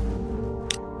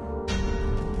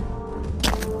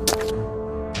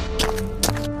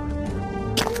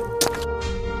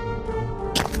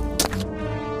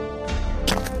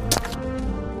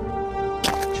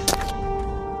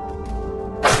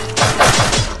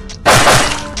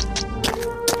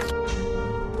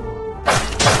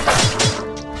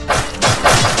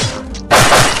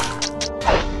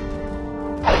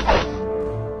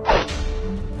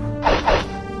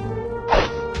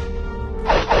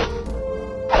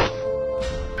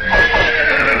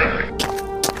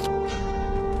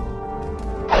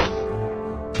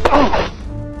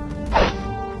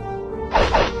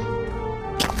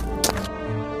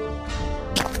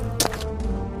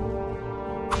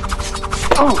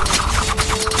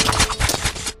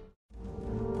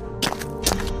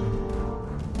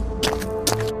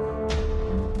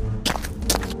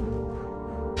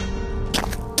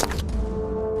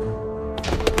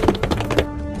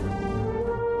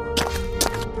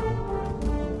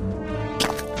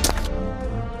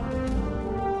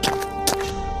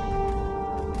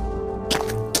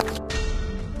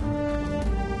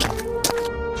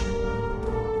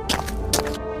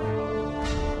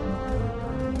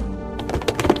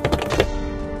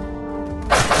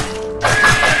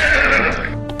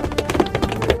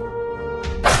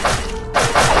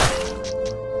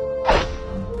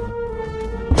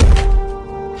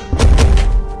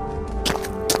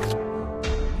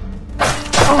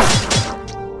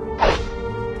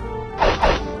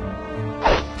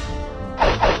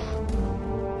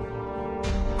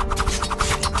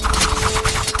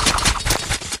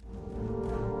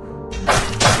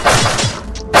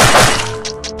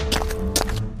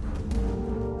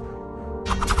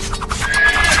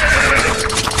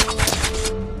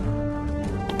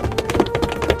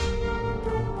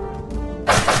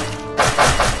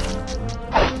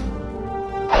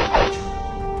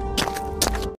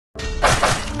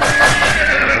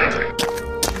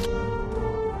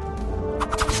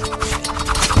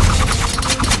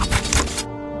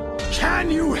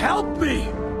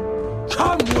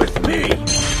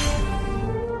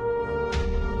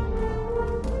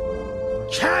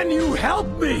 Can you help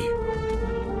me?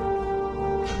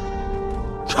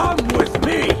 Come with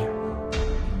me!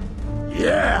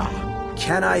 Yeah!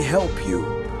 Can I help you?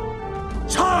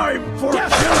 Time for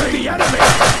killing the enemy!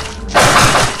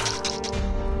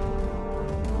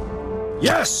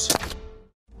 Yes!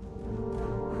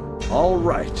 All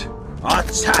right.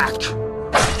 Attack!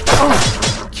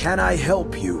 Can I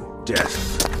help you,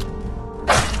 Death?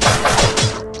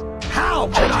 How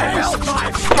can I help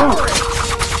my fury?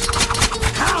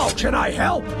 How can I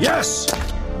help? Yes!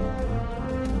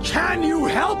 Can you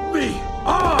help me?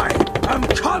 I am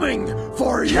coming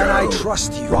for you! Can I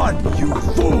trust you? Run, you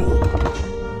fool!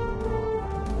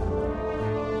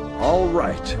 All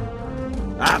right.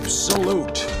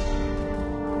 Absolute.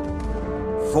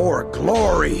 For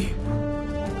glory.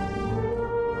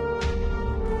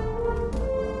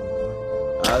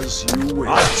 As you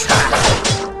wish.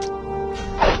 Attack!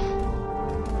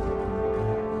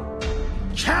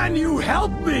 Can you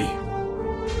help me?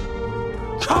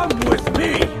 Come with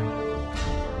me!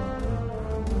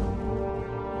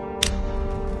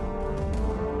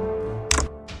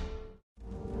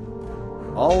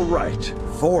 All right,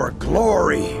 for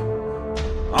glory!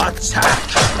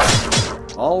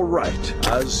 Attack! All right,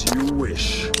 as you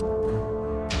wish.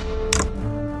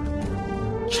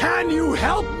 Can you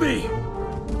help me?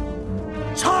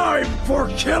 Time for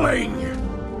killing!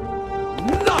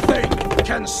 Nothing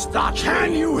can stop me!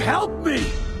 Can you help me?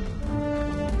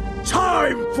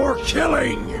 Time for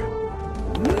killing!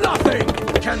 Nothing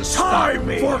can stop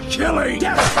me! Time for killing!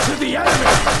 Death to the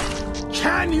enemy!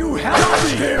 Can you help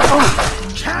me?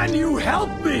 Can you help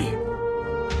me?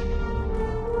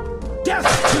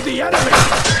 Death to the enemy!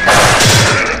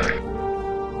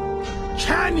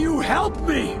 Can you help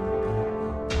me?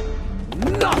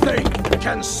 Nothing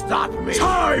can stop me!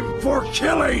 Time for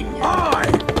killing! I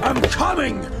am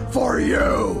coming for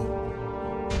you!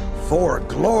 For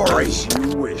glory! As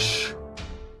you wish.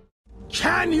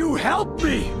 Can you help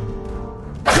me?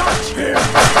 Got him!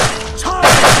 Time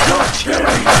for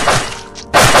killing!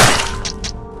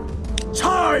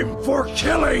 Time for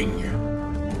killing!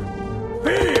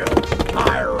 Feel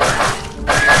my wrath!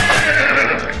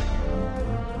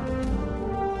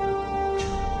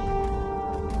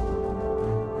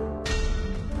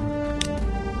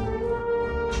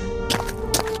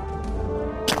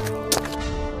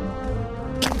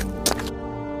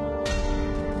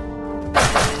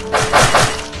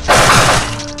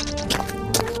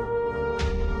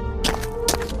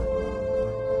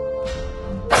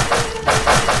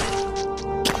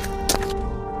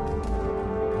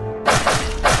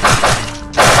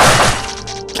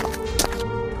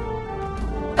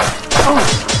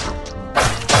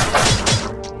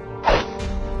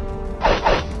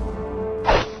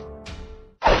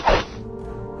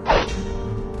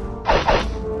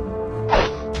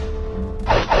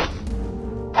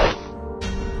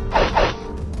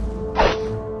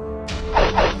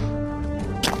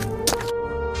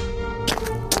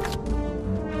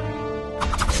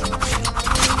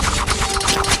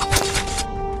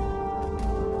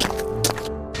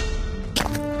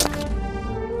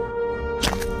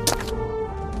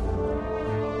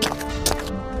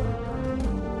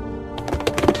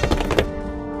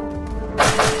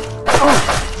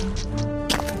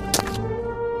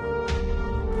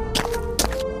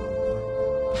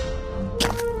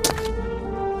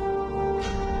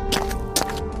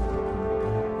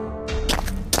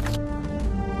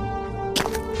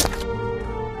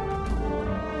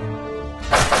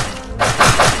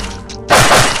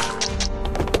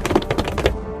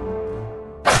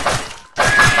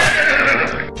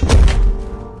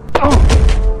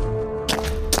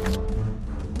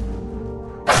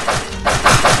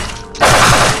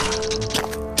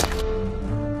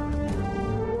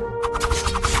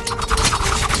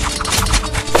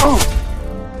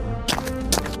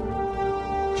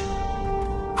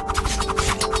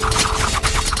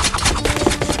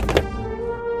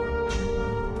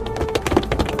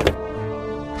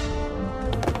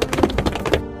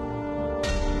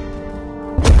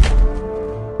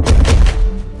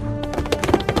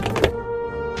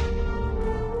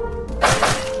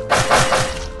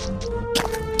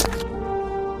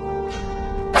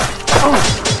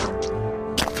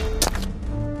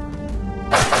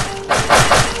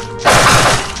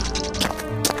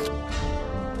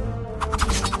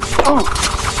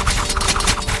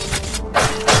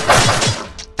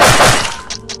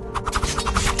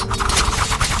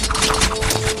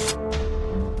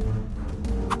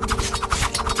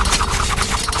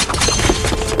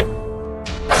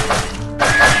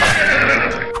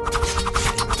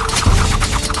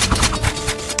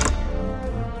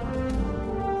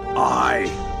 I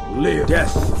live.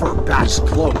 Death for bats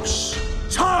close.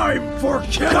 Time for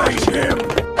killing him!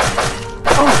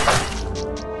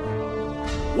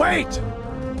 Wait!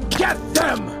 Get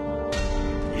them!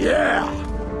 Yeah!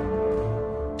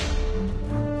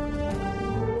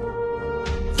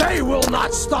 They will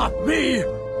not stop me!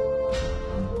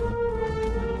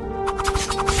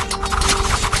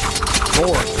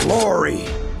 For glory!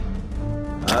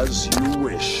 As you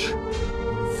wish.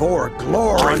 For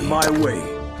glory! On my way.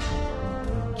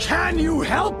 Can you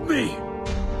help me?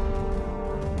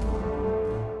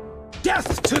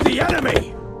 Death to the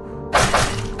enemy!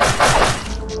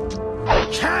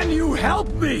 Can you help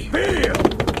me? Feel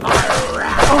my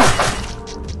wrath!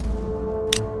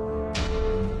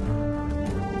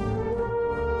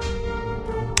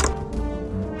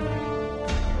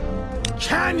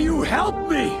 Can you help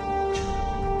me?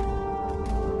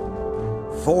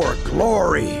 For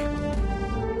glory!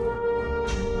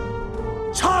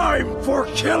 Time for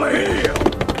killing!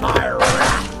 Feel my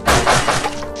wrath!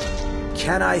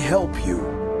 Can I help you?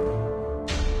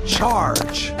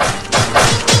 Charge!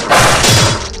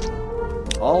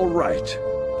 All right.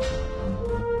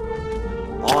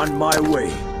 On my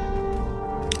way.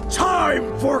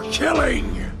 Time for killing!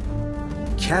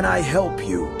 Can I help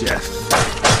you? Death.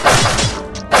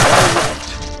 All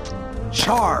right.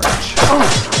 Charge!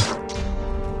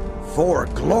 For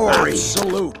glory!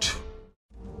 Absolute!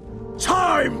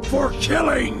 Time for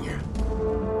killing!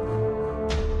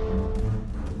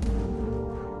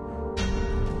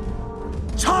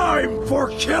 Time for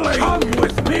killing! Come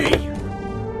with me!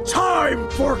 Time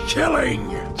for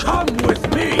killing! Come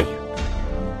with me!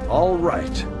 All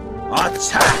right.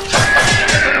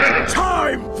 Attack!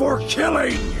 Time for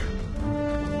killing!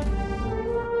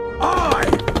 I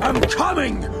am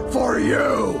coming for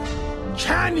you!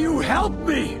 Can you help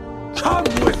me? Come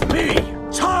with me!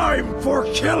 Time for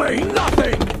killing!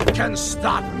 Nothing can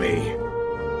stop me!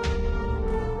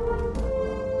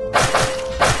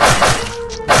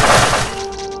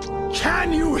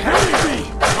 Can you help me?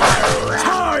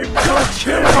 Time for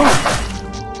killing!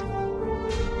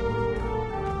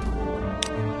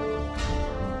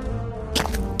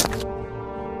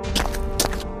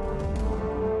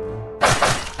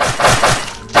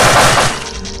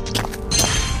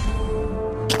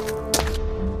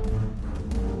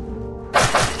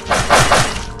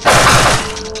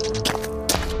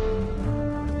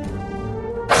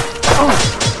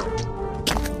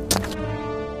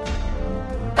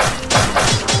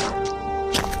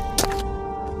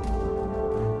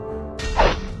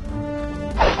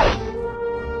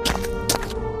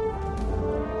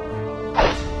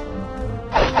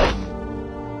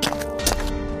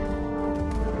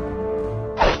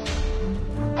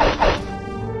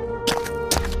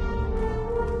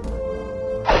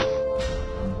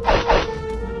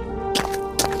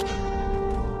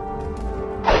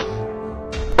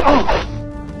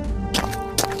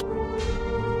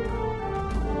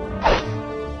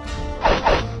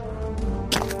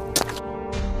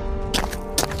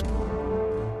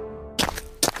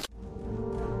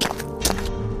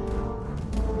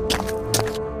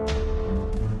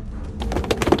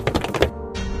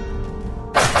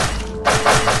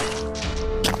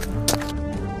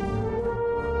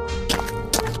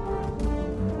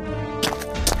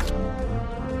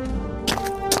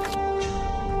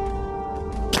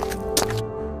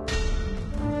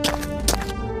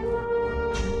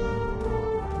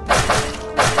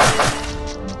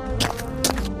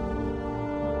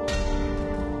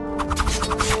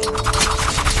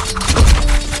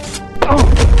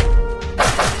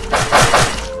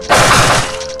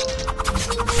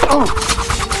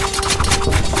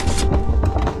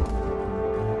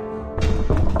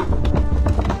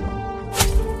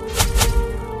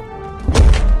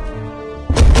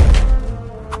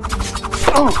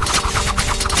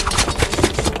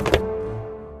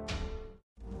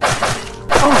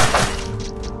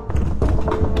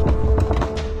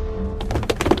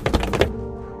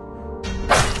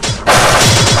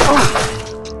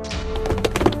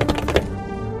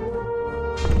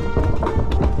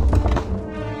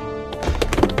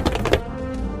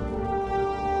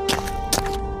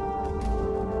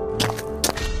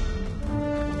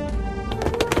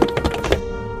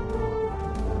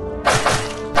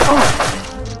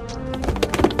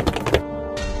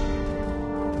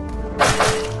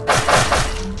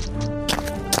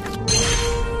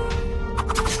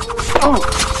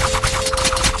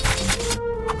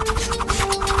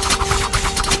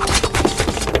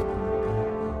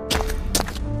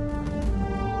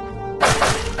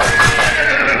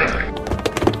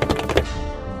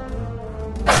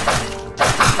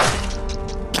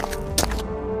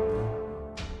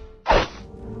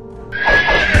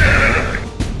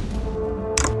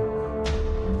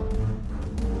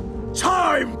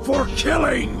 for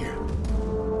killing!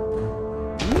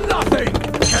 Nothing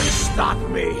can stop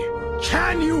me!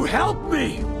 Can you help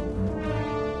me?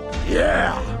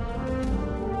 Yeah!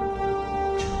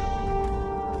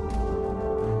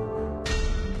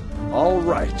 All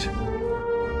right.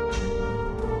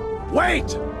 Wait!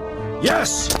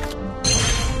 Yes!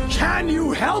 Can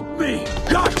you help me?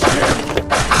 Got him!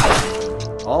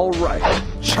 All right.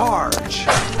 Charge!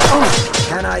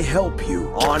 Can I help you?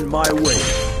 On my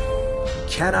way.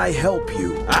 Can I help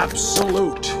you?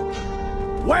 Absolute!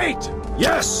 Wait!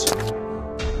 Yes!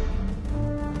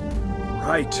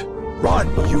 Right. Run,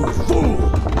 you fool!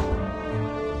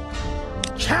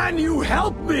 Can you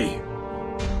help me?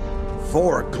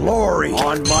 For glory!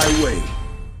 On my way.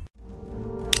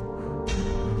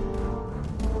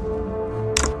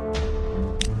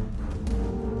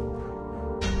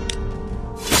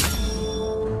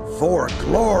 For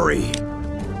glory!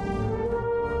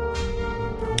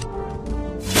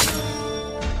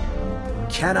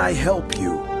 Can I help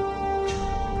you?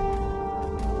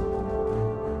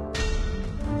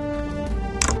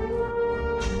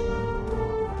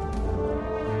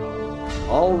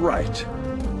 All right.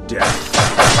 Death.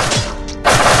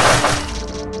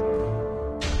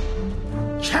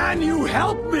 Can you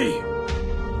help me?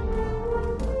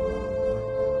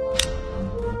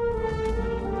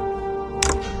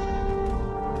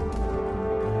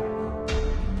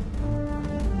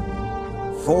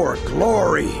 For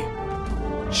glory.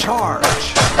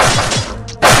 Charge!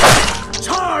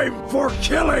 Time for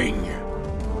killing!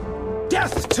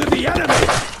 Death to the enemy!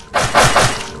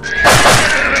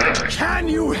 Can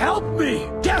you help me?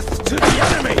 Death to the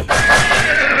enemy!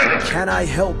 Can I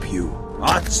help you?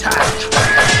 Attack!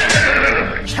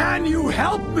 Can you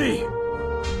help me?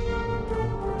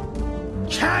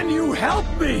 Can you help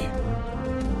me?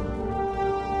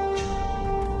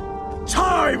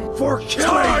 Time for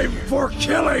killing! Time for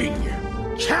killing!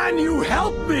 Can you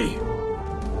help me?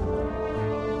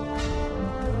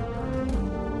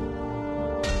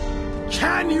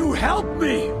 Can you help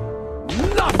me?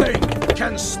 Nothing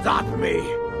can stop me!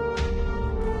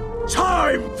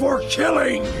 Time for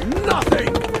killing!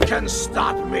 Nothing can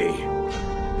stop me!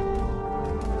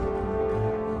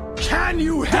 Can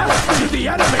you help me? The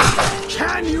enemy!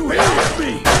 Can you help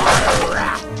me? My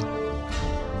wrath!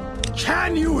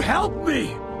 Can you help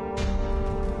me?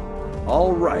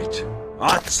 All right.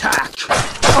 Attack!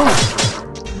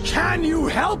 Can you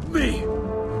help me?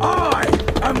 I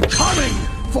am coming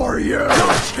for you!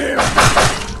 Got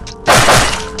him!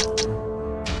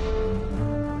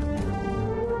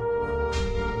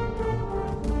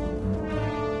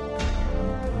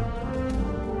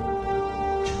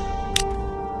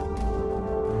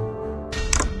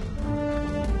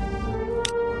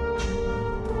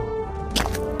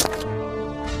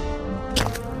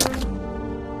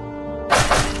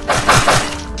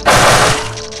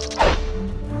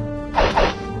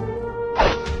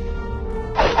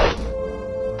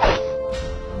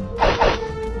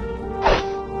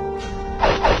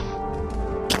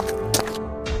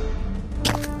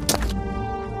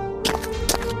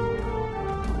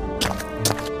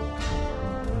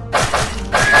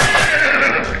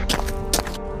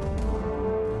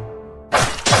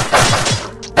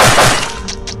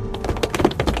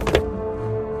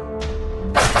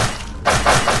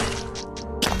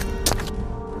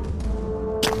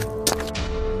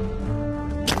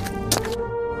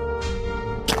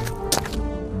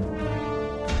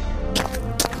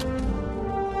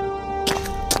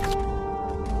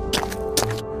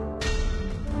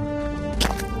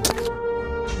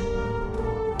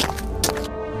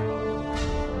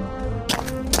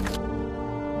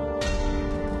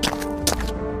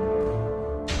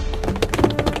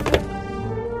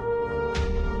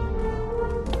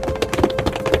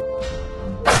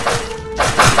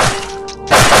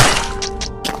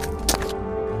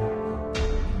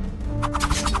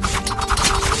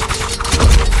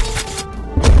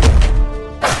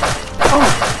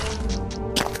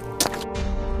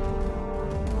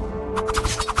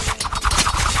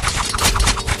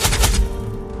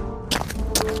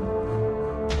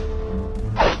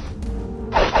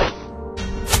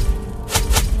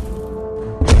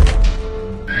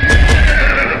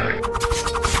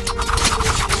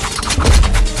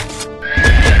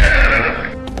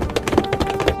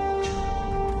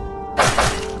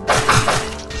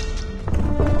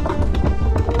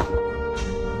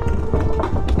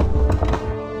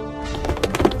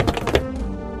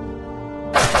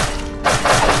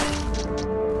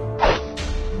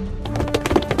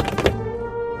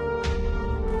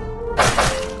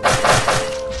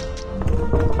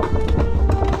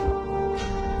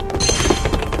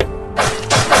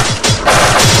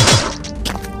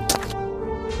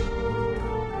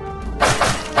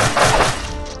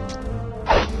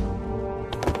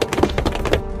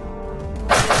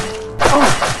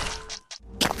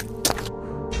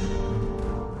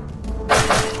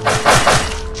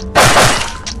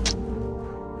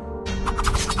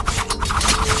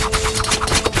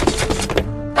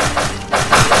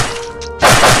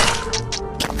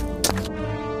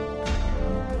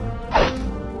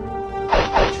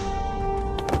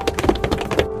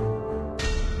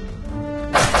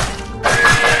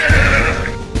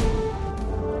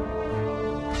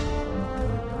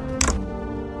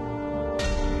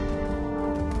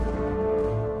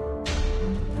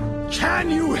 Can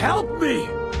you help me?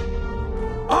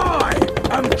 I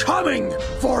am coming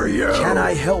for you! Can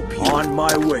I help you? On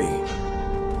my way.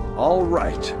 All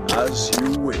right, as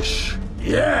you wish.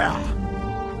 Yeah!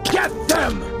 Get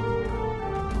them!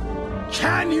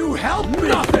 Can you help me?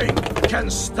 Nothing can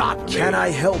stop me! Can I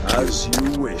help you? As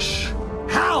you wish.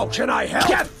 How can I help?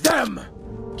 Get them!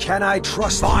 Can I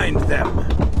trust? Find them!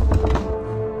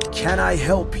 Can I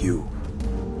help you?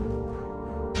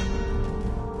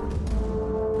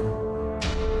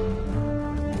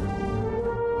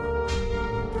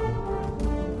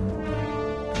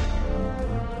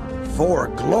 For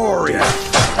glory!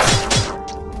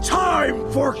 Time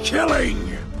for killing!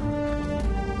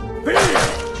 Feel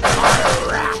my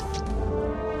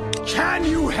wrath! Can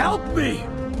you help me?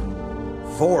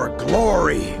 For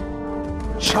glory!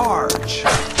 Charge!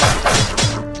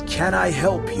 Can I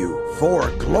help you? For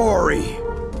glory!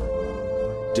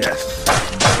 Death!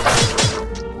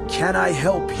 Can I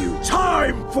help you?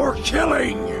 Time for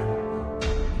killing!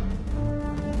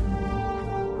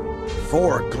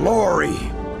 For glory!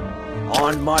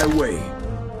 On my way.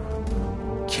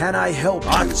 Can I help you?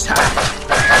 Attack!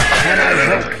 Can I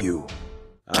help you?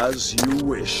 As you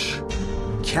wish.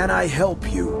 Can I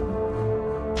help you?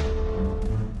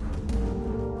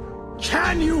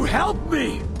 Can you help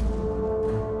me?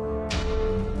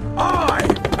 I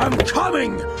am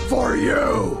coming for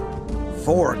you!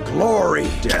 For glory!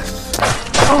 Death!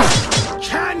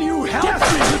 Can you help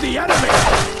me to the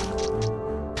enemy?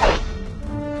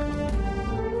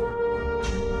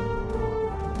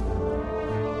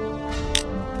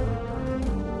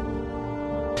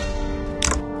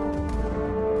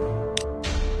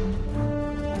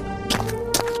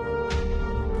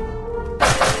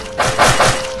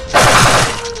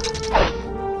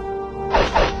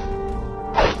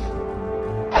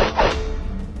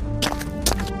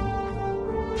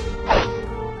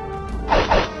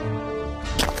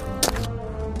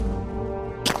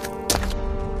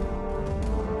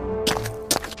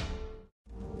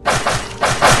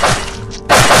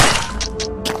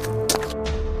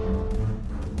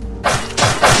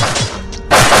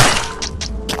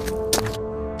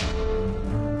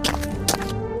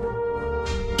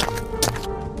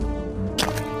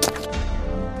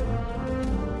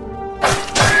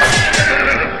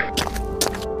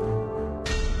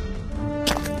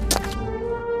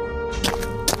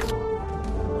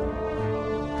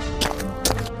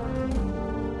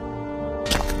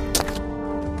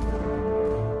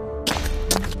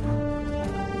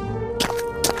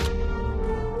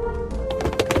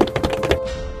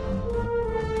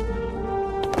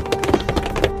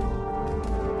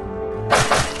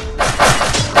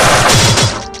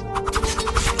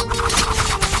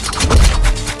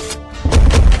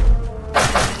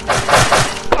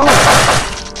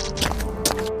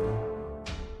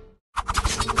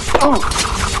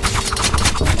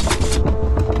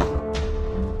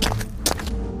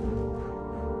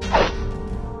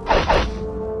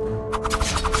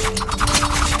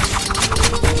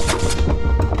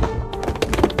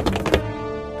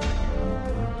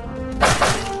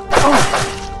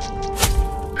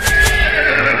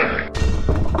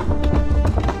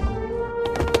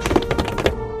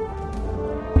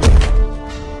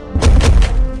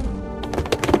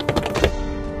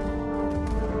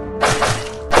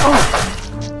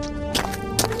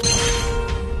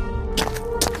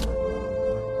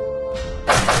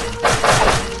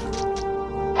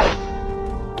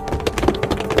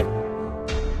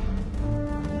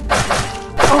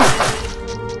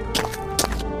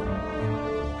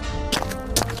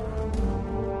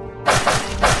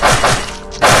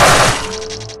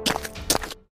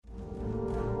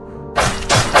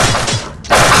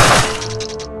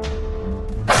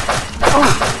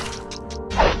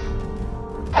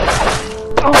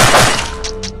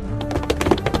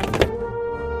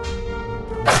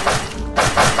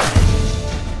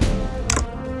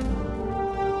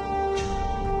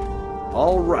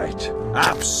 All right,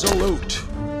 absolute.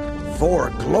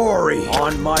 For glory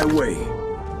on my way.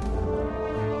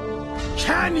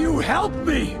 Can you help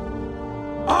me?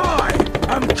 I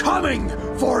am coming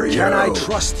for you. Can I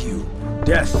trust you?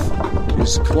 Death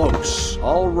is close.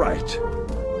 All right.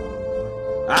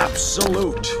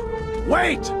 Absolute.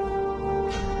 Wait!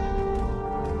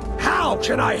 How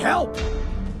can I help?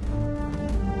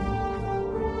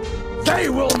 They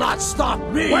will not stop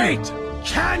me! Wait!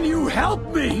 Can you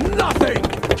help me? Nothing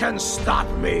can stop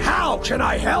me! How can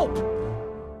I help?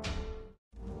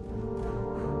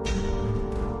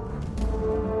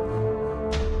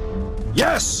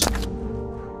 Yes!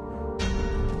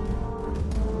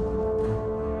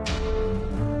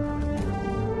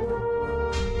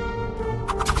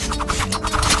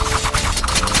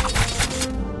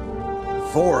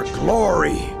 For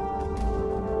glory.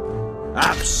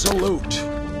 Absolute.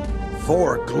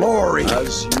 For glory.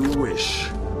 As you wish.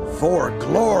 For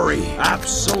glory.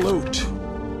 Absolute.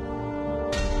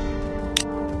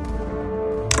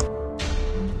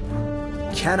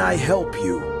 Can I help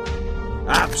you?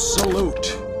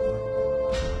 Absolute.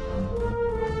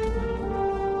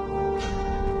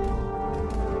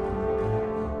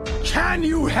 Can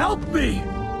you help me?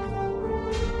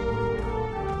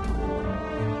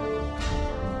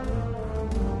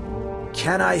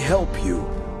 Can I help you?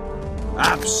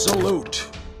 Absolute.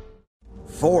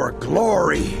 For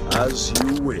glory. As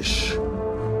you wish.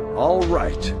 All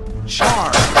right.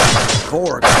 Charge.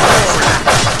 For glory.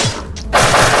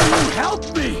 Can you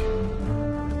help me?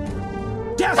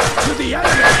 Death to the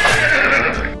enemy!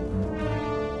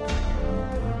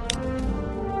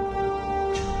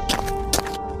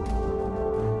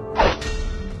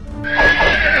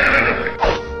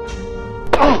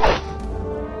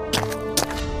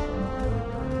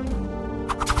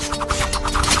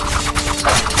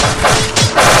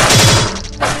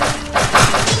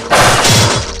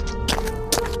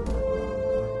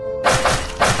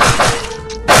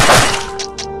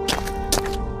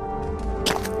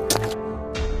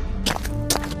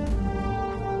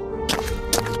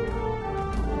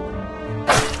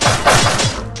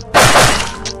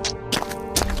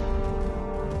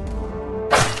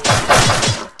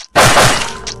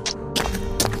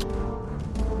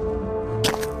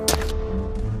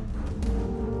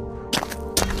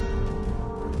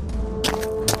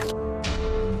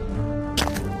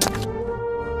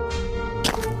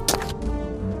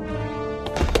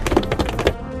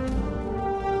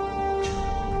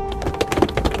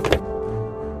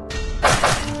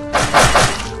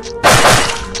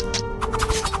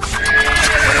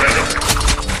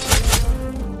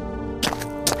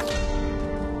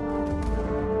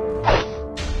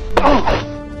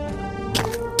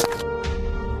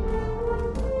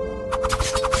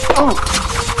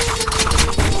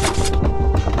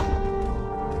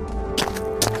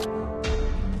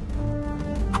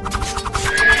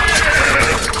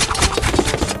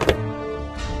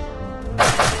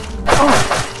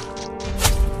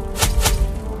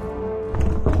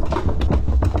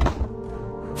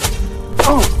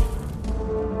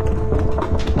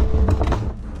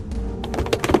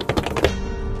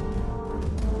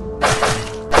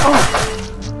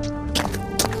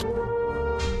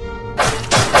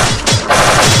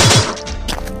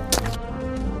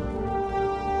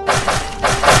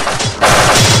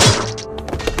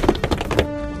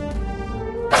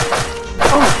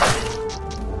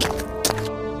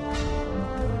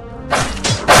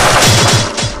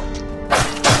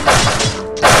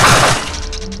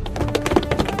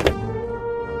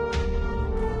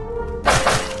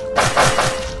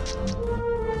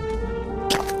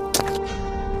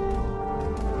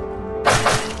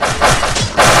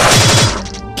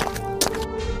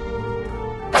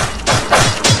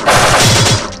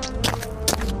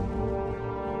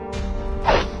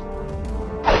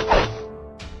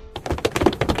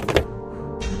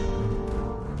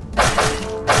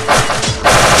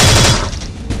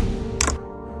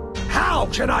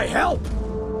 Can I help?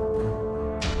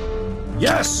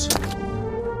 Yes.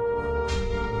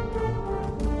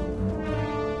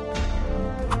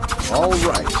 All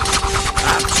right.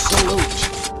 Absolute.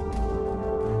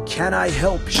 Can I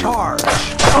help you? Charge.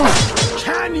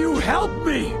 Can you help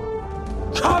me?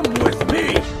 Come with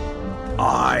me.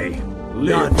 I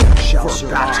live shall for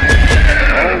battle.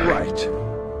 All right.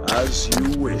 As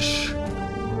you wish.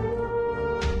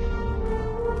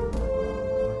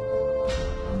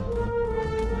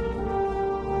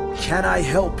 Can I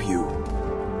help you?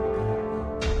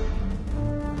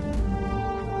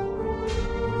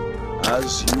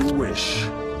 As you wish.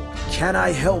 Can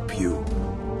I help you?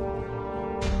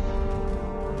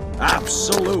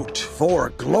 Absolute.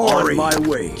 For glory. On my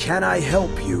way. Can I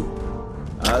help you?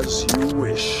 As you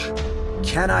wish.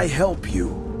 Can I help you?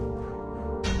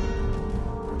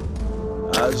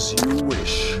 As you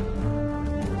wish.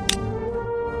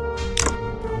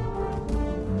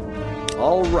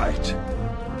 All right.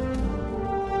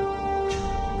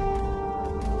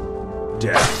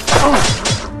 Death.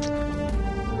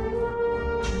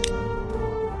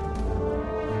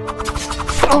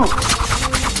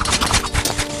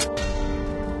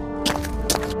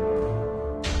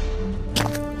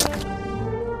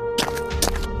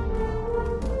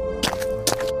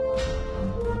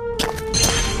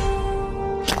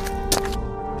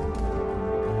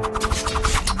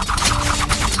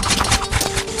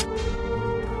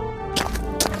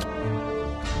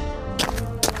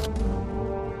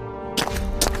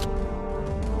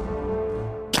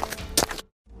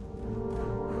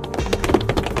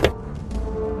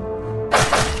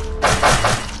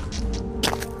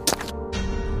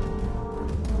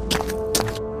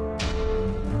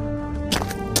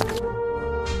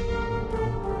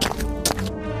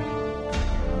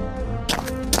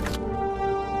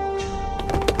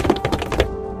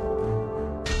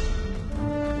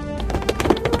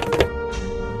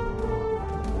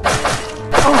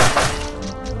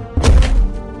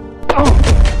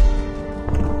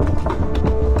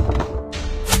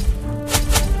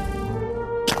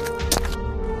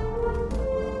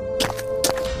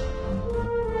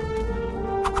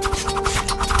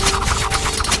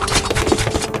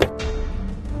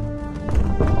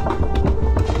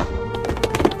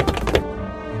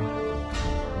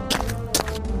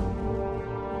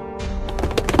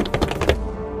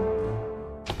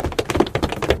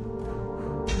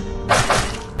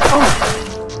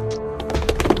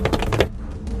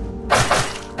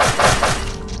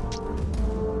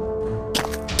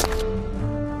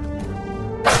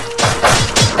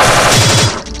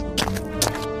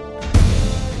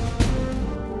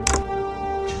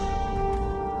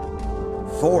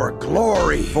 For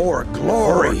glory, for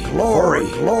glory, glory,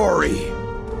 glory.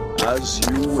 As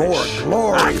you wish. For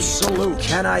glory. Absolute.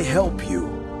 Can I help you?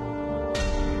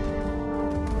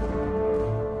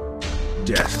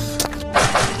 Death.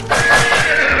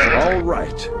 All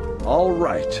right. All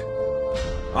right.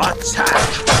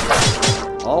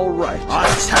 Attack. All right.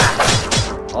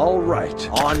 Attack. All right.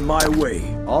 On my way.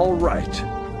 All right.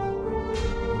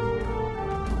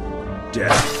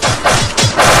 Death.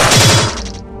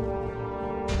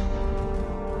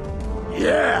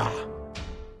 Yeah.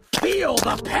 Feel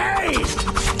the pain.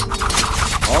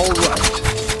 All right.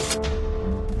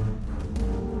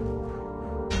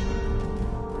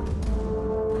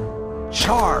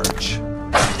 Charge.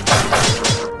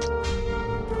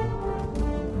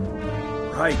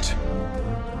 Right.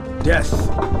 Death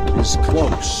is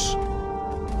close.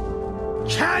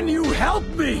 Can you help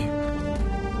me?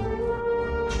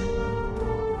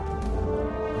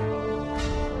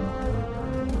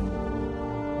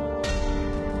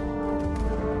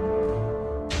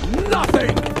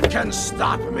 Nothing can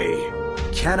stop me.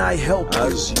 Can I help you?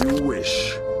 As you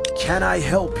wish. Can I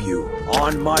help you?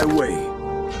 On my way.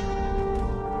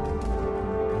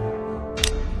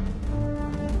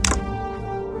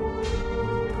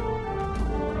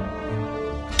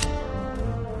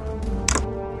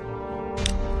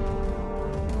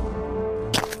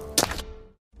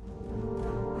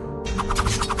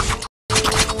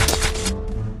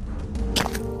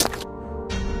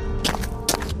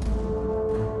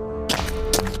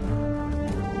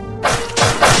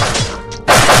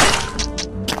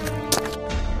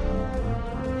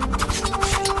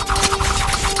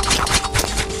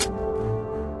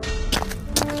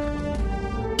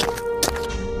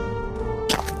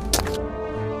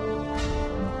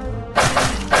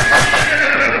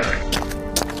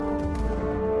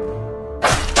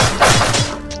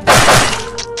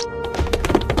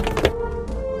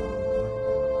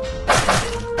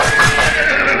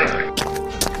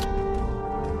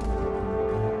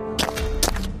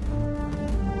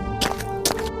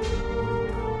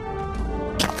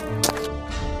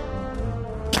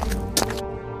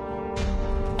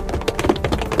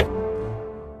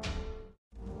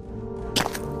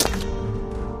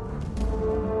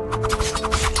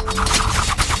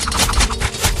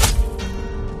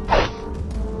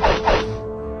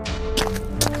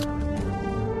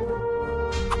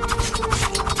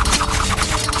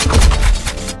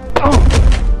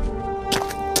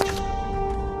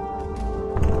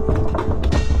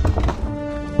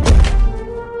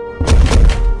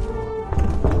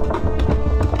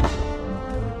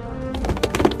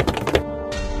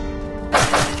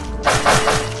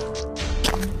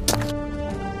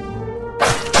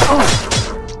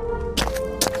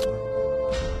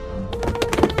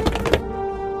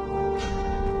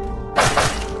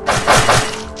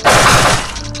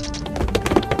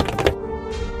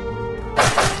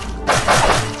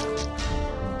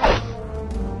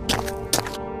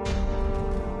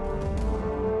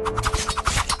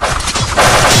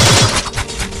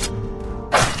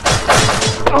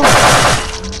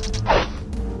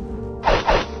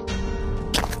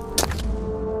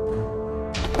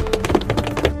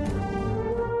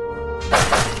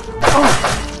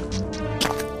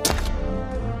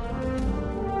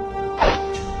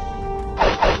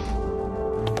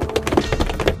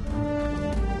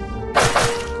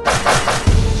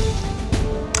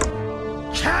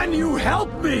 Can you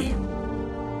help me?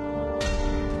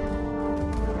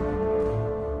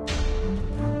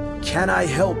 Can I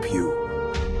help you?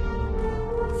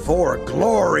 For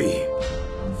glory!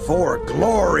 For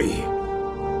glory!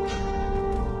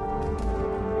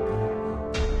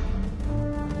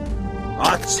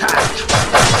 Attack!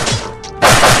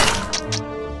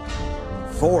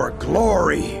 For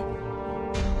glory!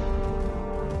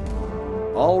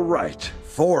 All right,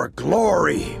 for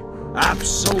glory!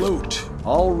 Absolute!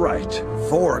 All right,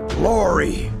 for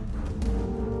glory!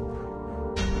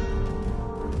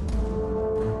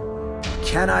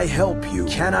 Can I help you?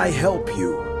 Can I help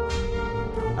you?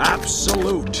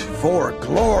 Absolute! For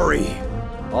glory!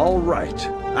 All right,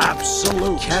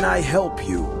 absolute! Can I help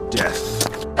you? Death!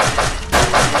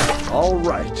 All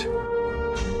right.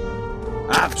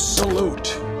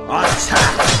 Absolute!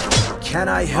 Attack! Can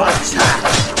I help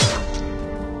Attack!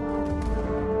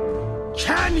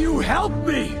 Can you help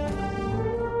me?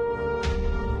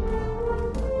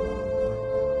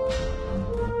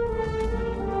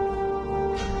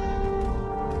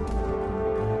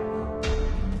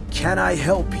 Can I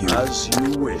help you? As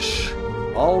you wish.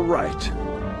 All right.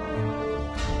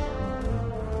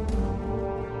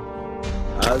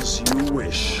 As you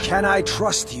wish. Can I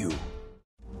trust you?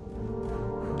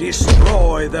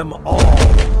 Destroy them all.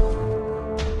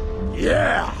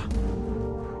 Yeah!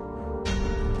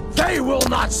 They will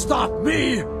not stop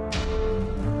me!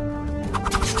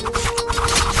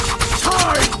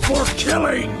 Time for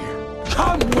killing!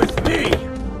 Come with me!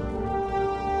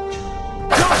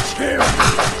 Got him!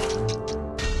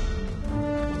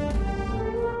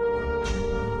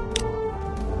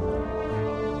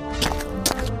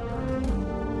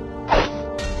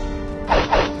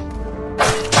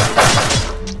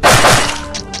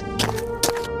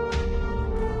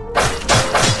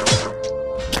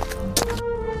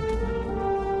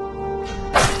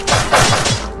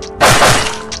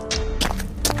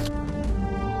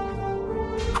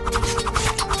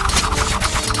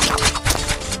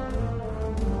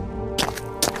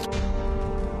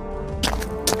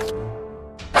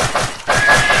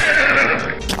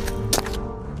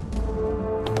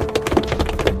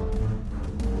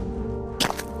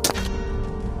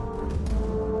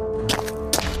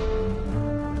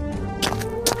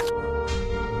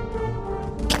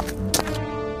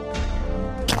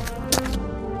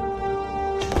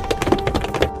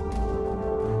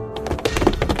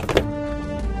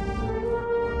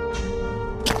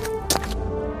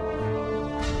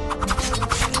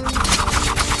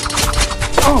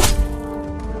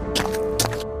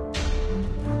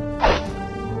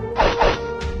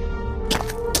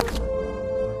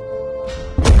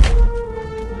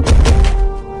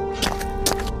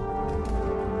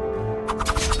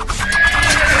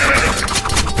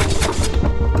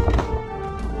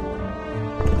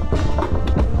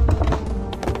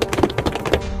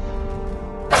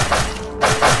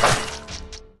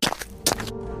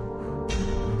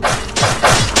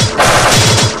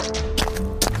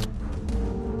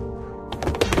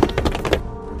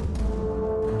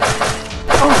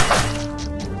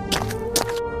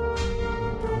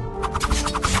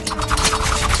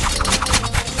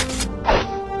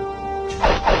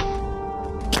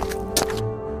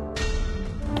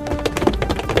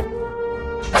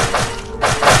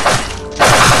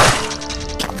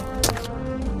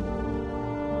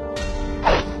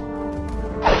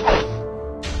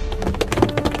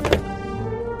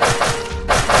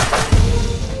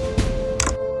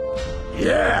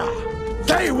 Yeah!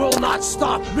 They will not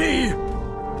stop me!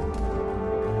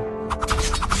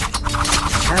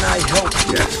 Can I help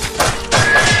you?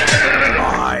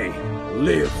 I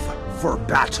live for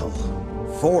battle,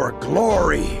 for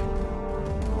glory.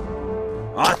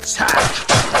 Attack!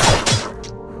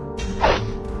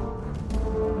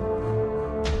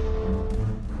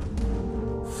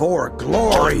 For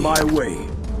glory! On my way.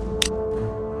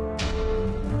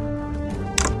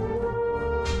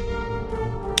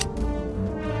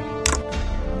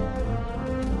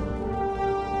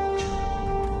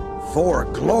 For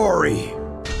glory!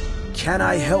 Can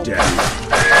I help you?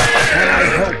 Can I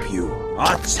help you?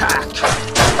 Attack!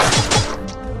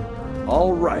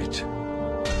 All right.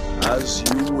 As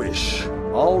you wish.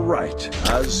 All right.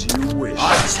 As you wish.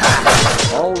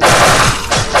 Attack! All right.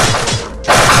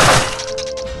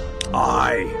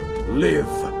 I live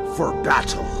for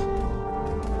battle.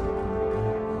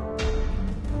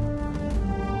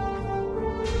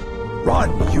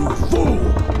 Run, you fool!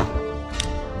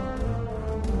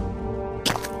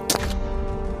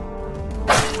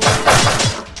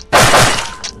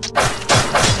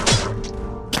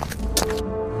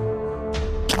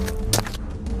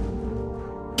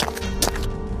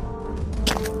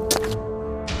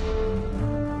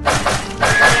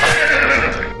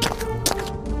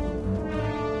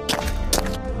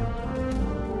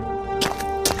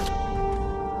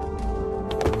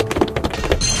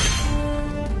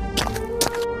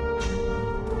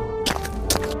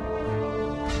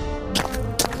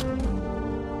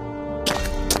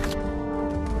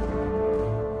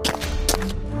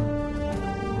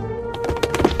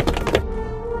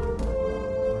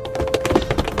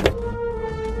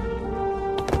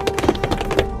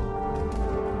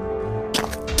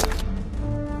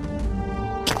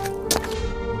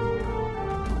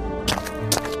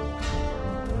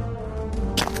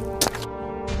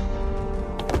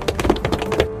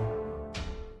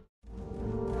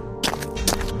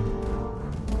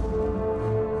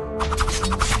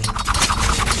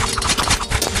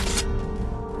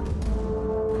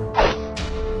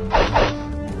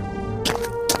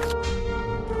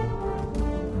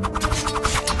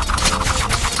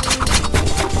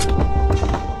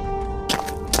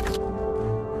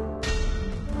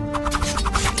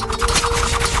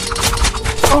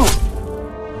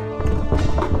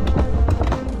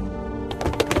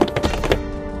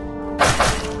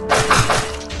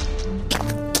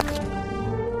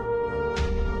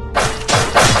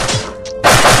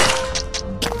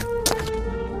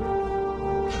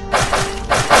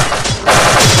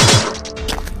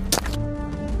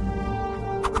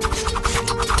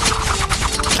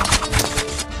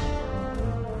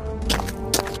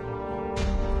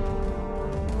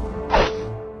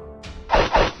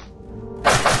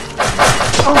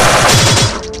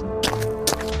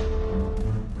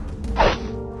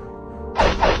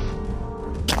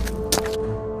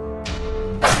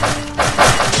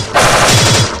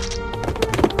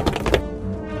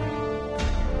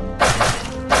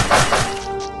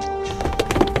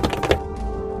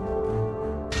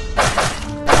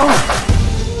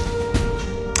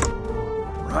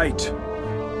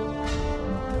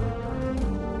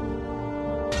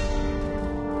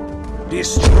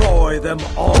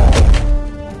 them all!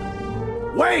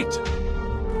 Wait!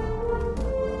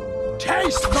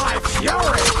 Taste my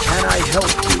fury! Can I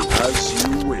help you as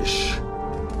you wish?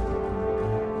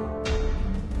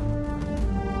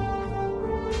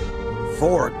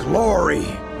 For glory!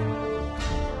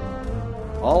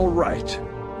 All right.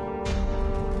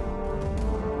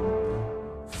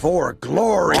 For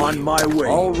glory! On my way.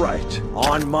 All right.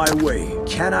 On my way.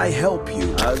 Can I help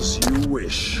you as you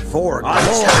wish? For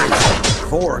glory!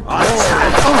 For glory!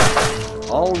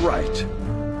 All right.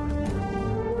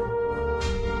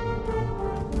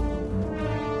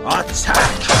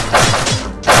 Attack!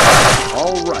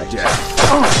 All right.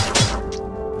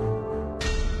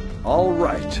 All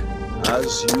right.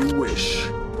 As you wish.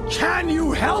 Can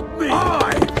you help me?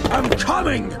 I am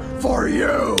coming for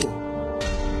you!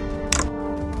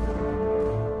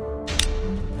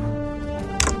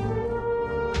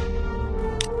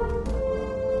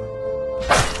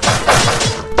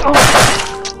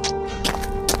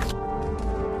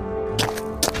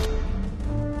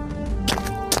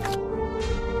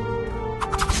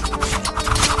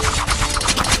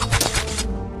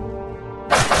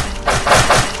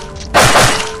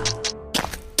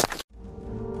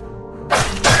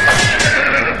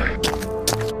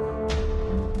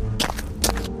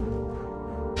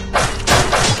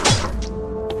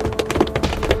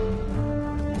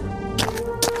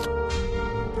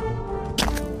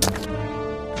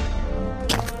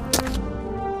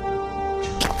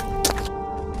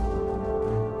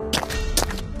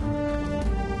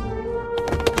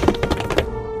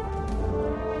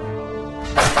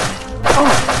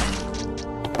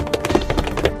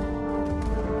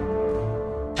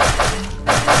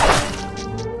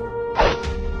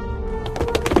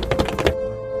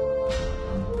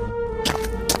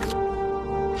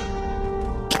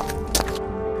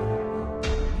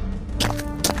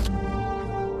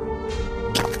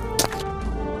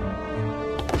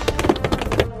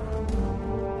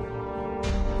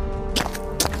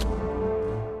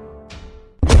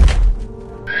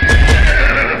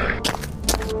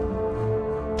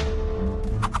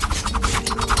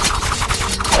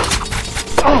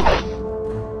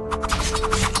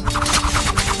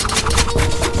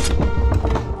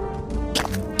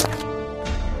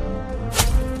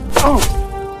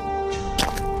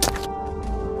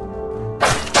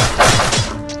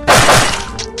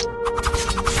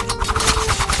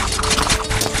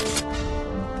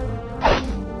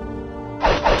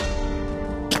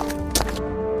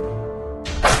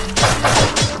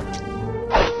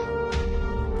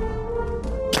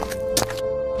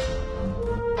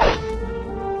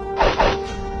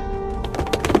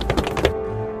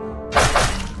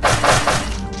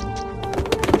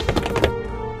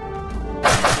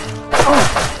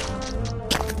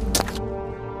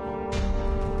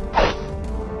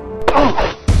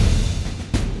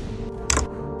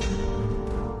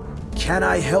 Can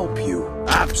I help you?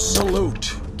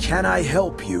 Absolute. Can I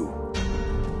help you?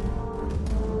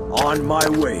 On my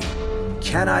way.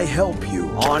 Can I help you?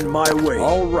 On my way.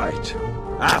 All right.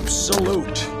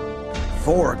 Absolute.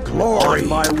 For glory. On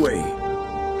my way.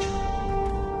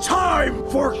 Time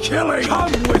for killing!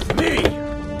 Come with me!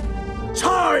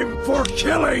 Time for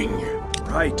killing!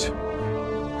 Right.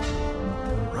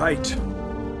 Right.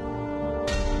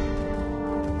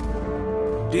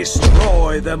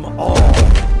 Destroy them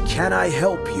all! Can I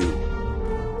help you?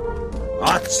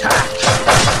 Attack!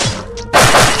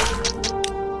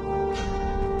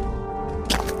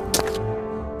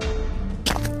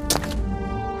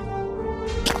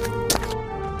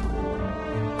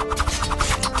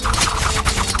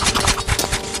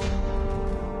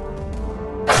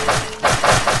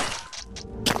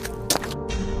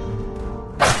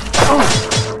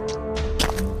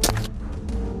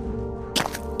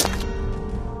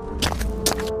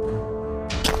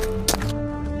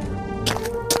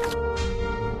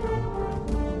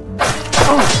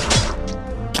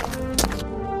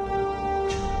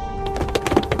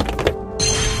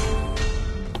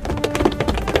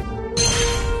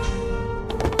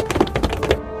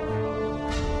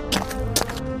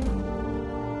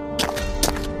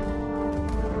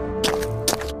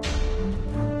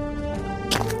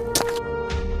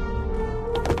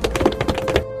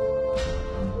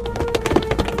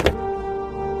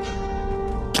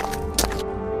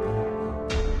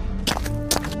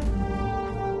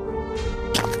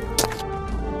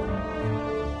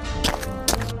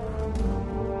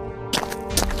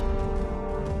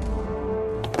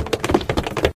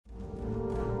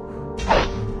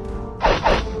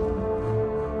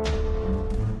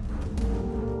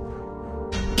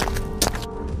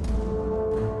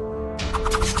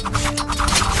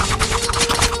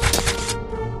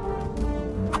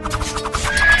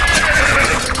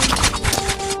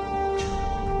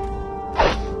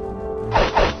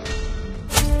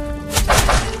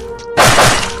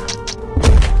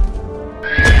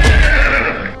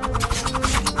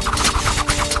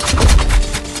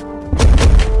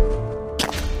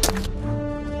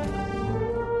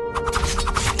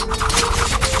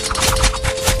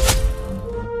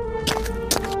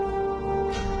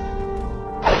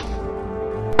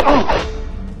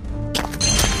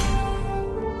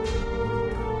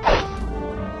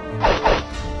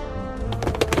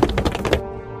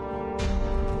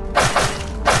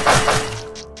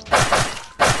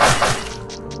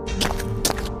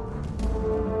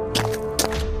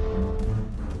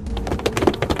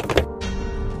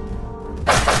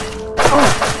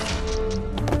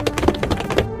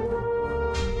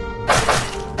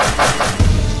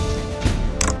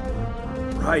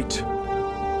 right.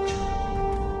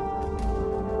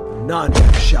 None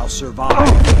shall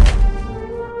survive.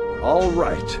 All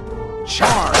right.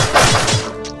 Charge!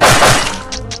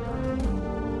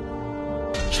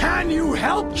 Can you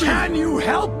help me? Can you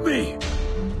help me?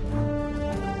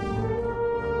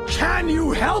 Can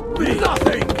you help me?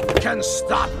 Nothing can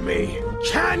stop me.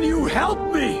 Can you help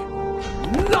me?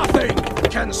 Nothing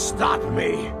can stop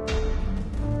me.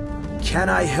 Can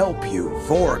I help you?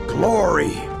 For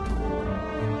glory.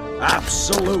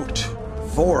 Absolute.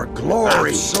 For glory.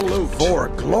 Absolute. For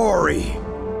glory.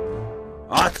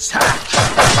 Attack!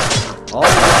 All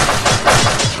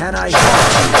right. Can I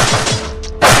help you?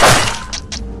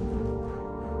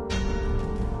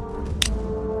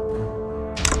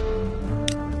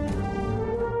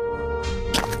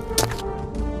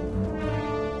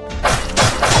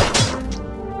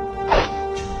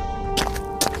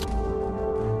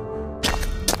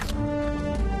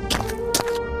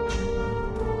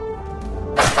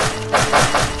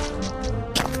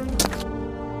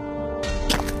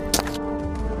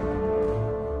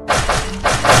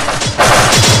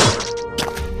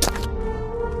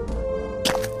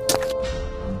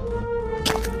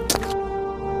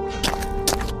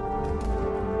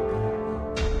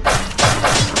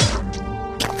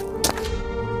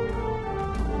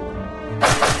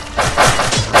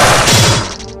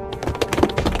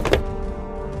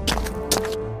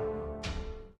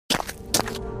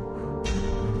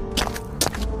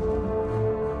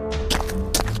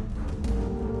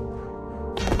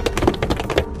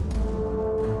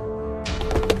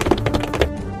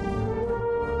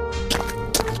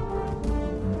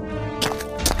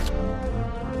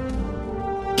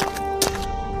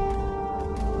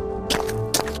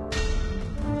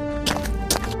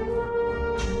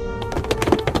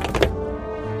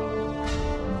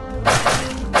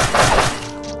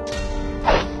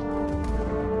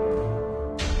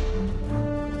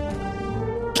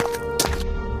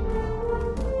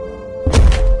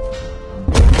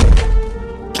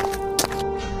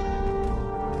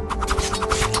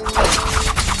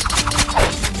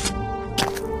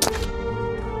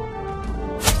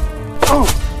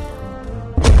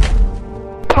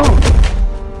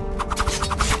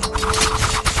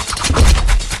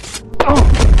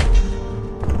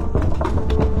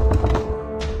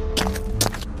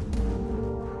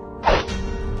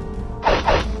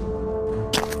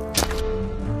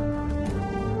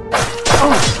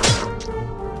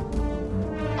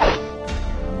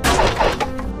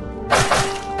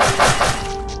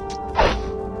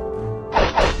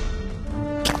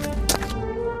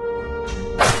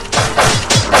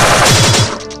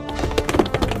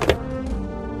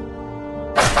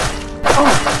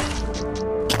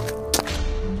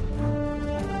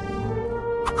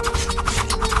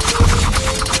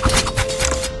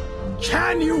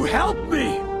 Can you help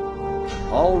me?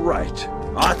 All right.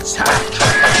 Attack!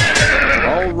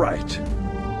 All right.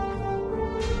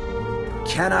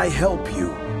 Can I help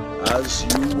you? As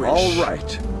you wish. All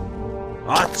right.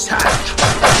 Attack!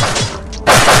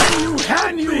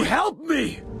 Can you help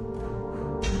me?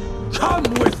 Come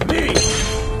with me!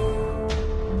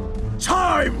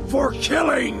 Time for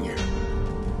killing!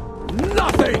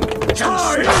 Nothing!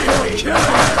 Time for killing!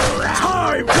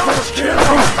 Time for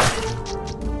killing!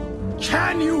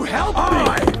 Can you help me?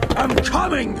 I am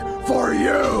coming for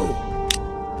you!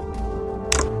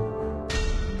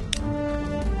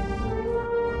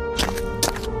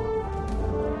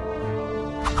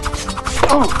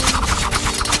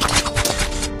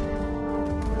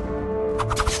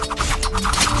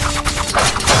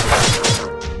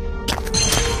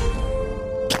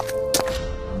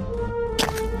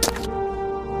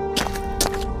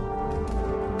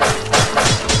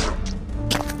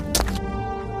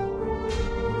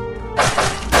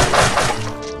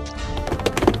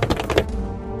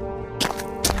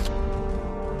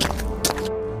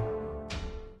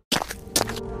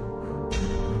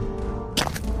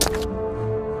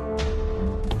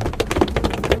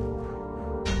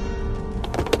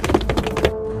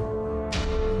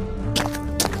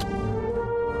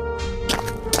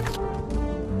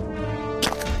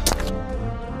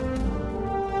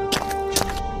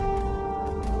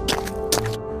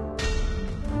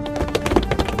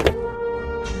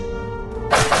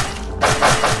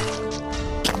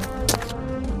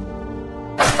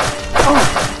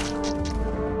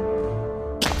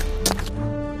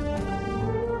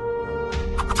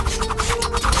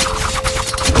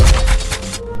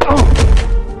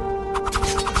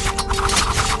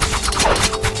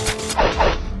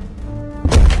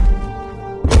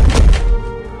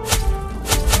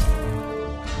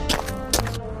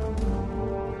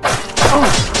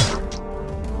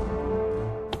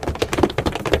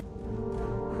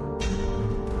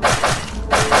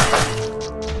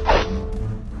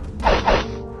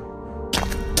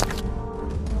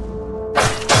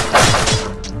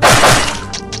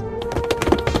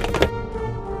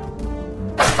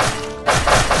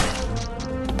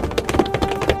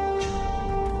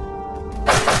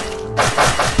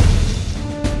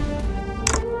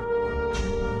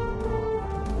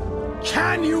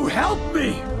 Can you help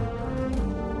me?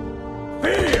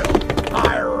 Feel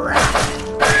my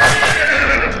wrath!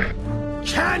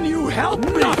 Can you help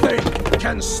me? Nothing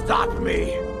can stop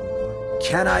me!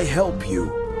 Can I help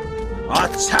you?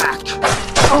 Attack!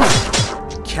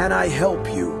 Can I help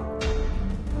you?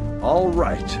 All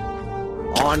right.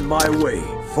 On my way.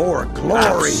 For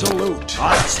glory! Absolute!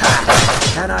 Attack!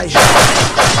 Can I help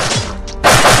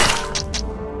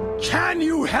you? Can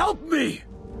you help me?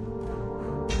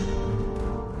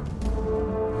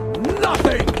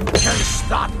 Nothing can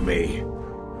stop me!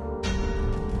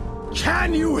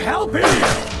 Can you help me?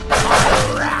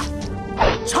 My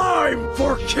wrath! Time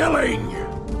for killing!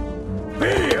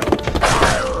 Feel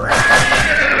my wrath!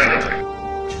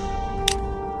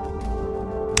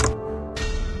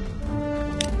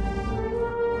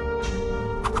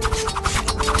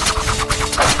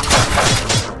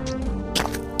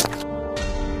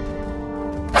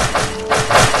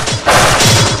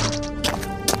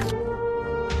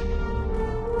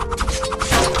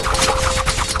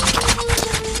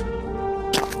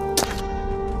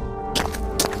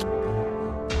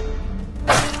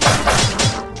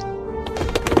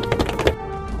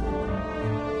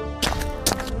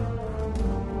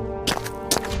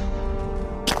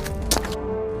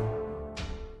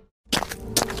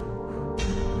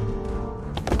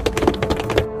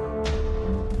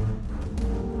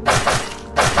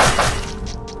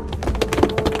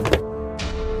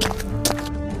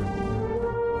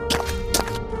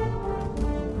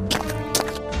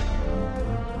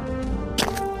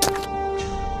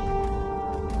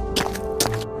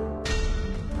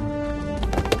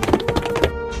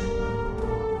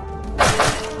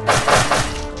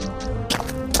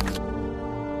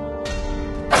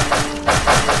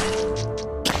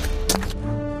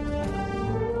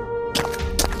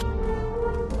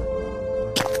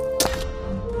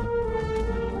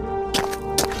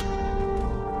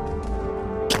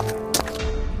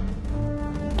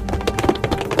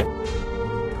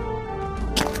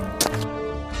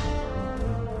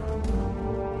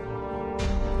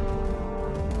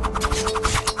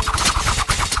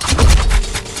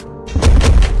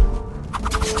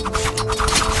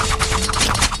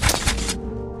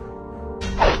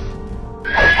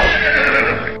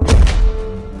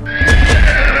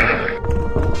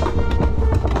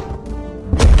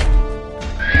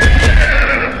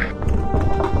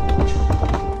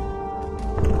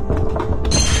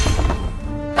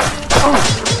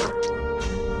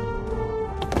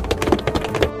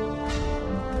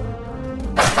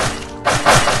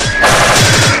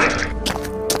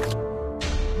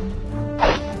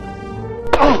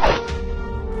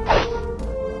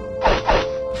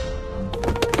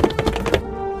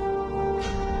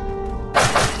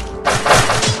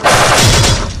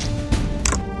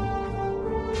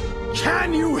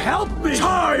 Can you help me?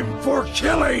 Time for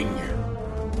killing!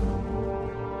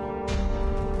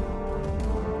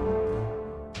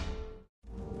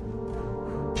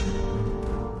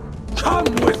 Come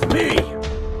with me!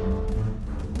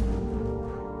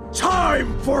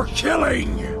 Time for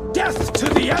killing! Death to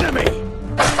the enemy!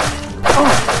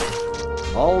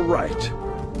 All right.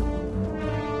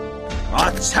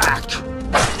 Attack!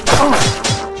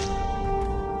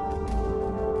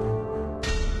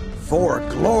 For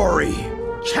glory!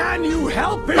 Can you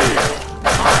help me?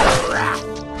 My wrath!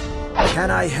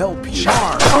 Can I help you?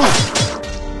 Charge!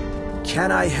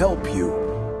 Can I help you?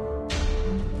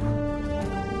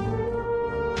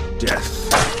 Death!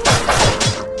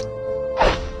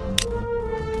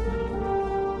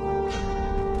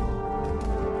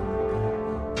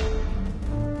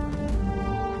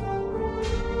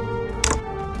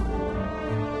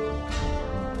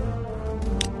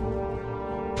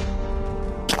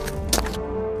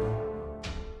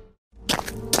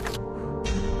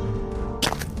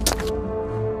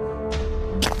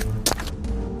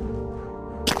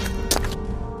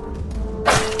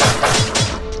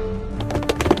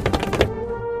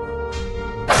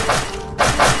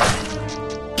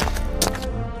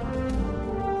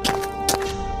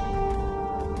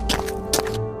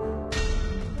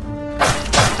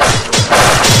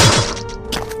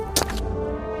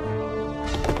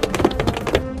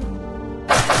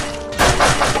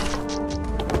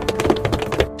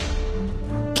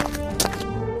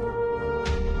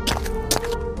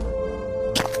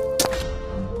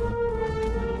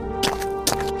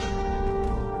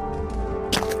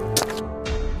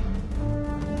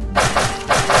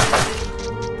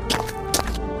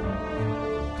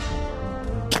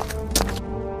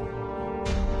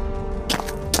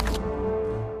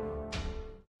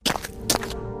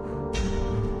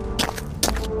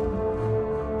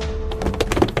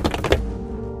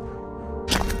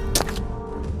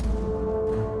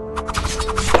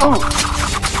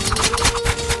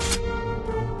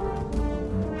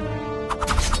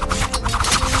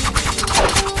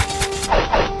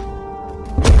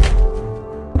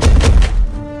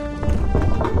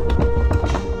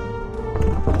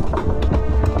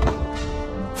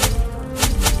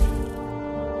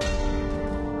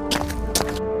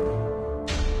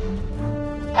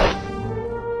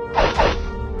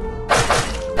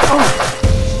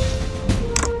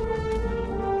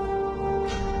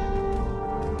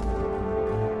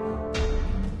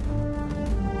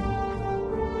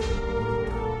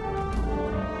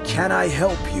 Can I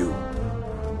help you?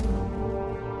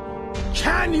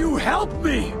 Can you help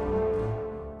me?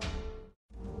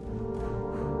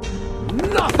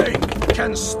 Nothing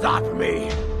can stop me.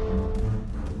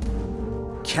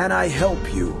 Can I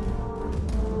help you?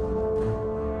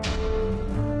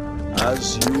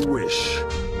 As you wish.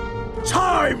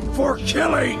 Time for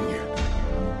killing!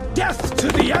 Death to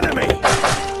the enemy!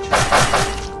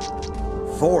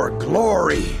 For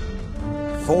glory!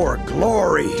 For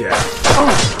glory! Death!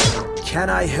 Can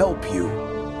I help you?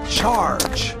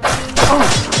 Charge!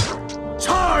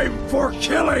 Time for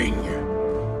killing!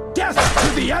 Death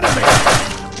to the enemy!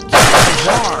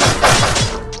 Charge!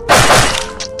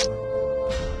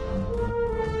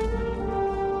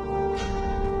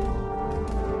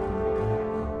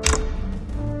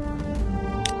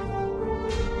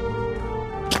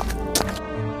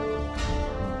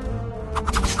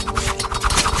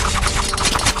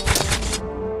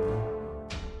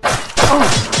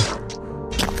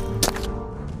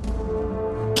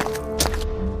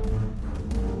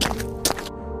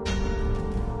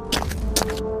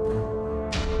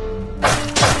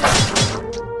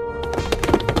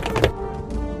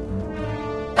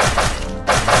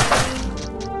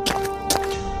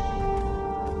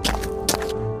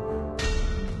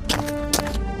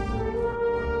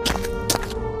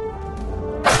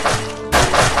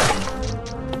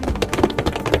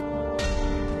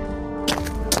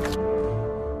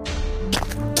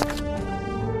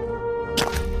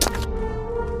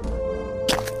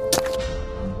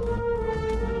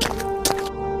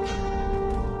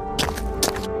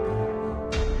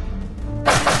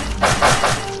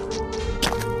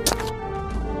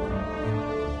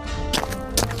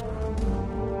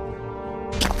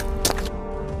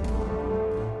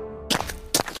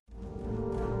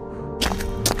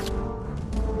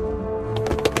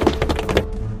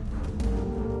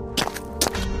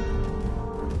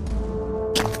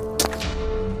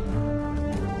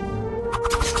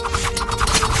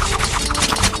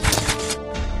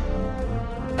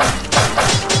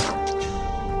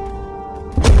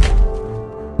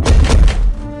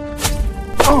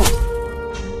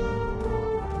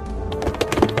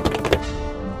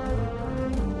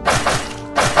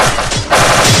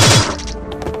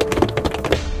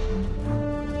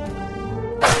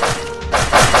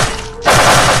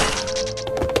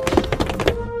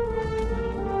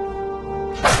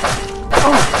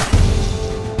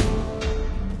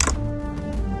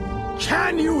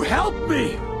 Can you help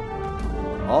me?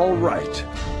 All right.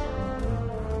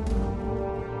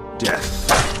 Death.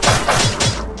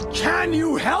 Can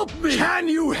you help me? Can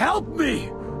you help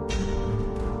me?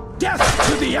 Death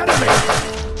to the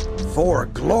enemy! For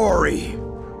glory!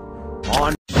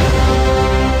 On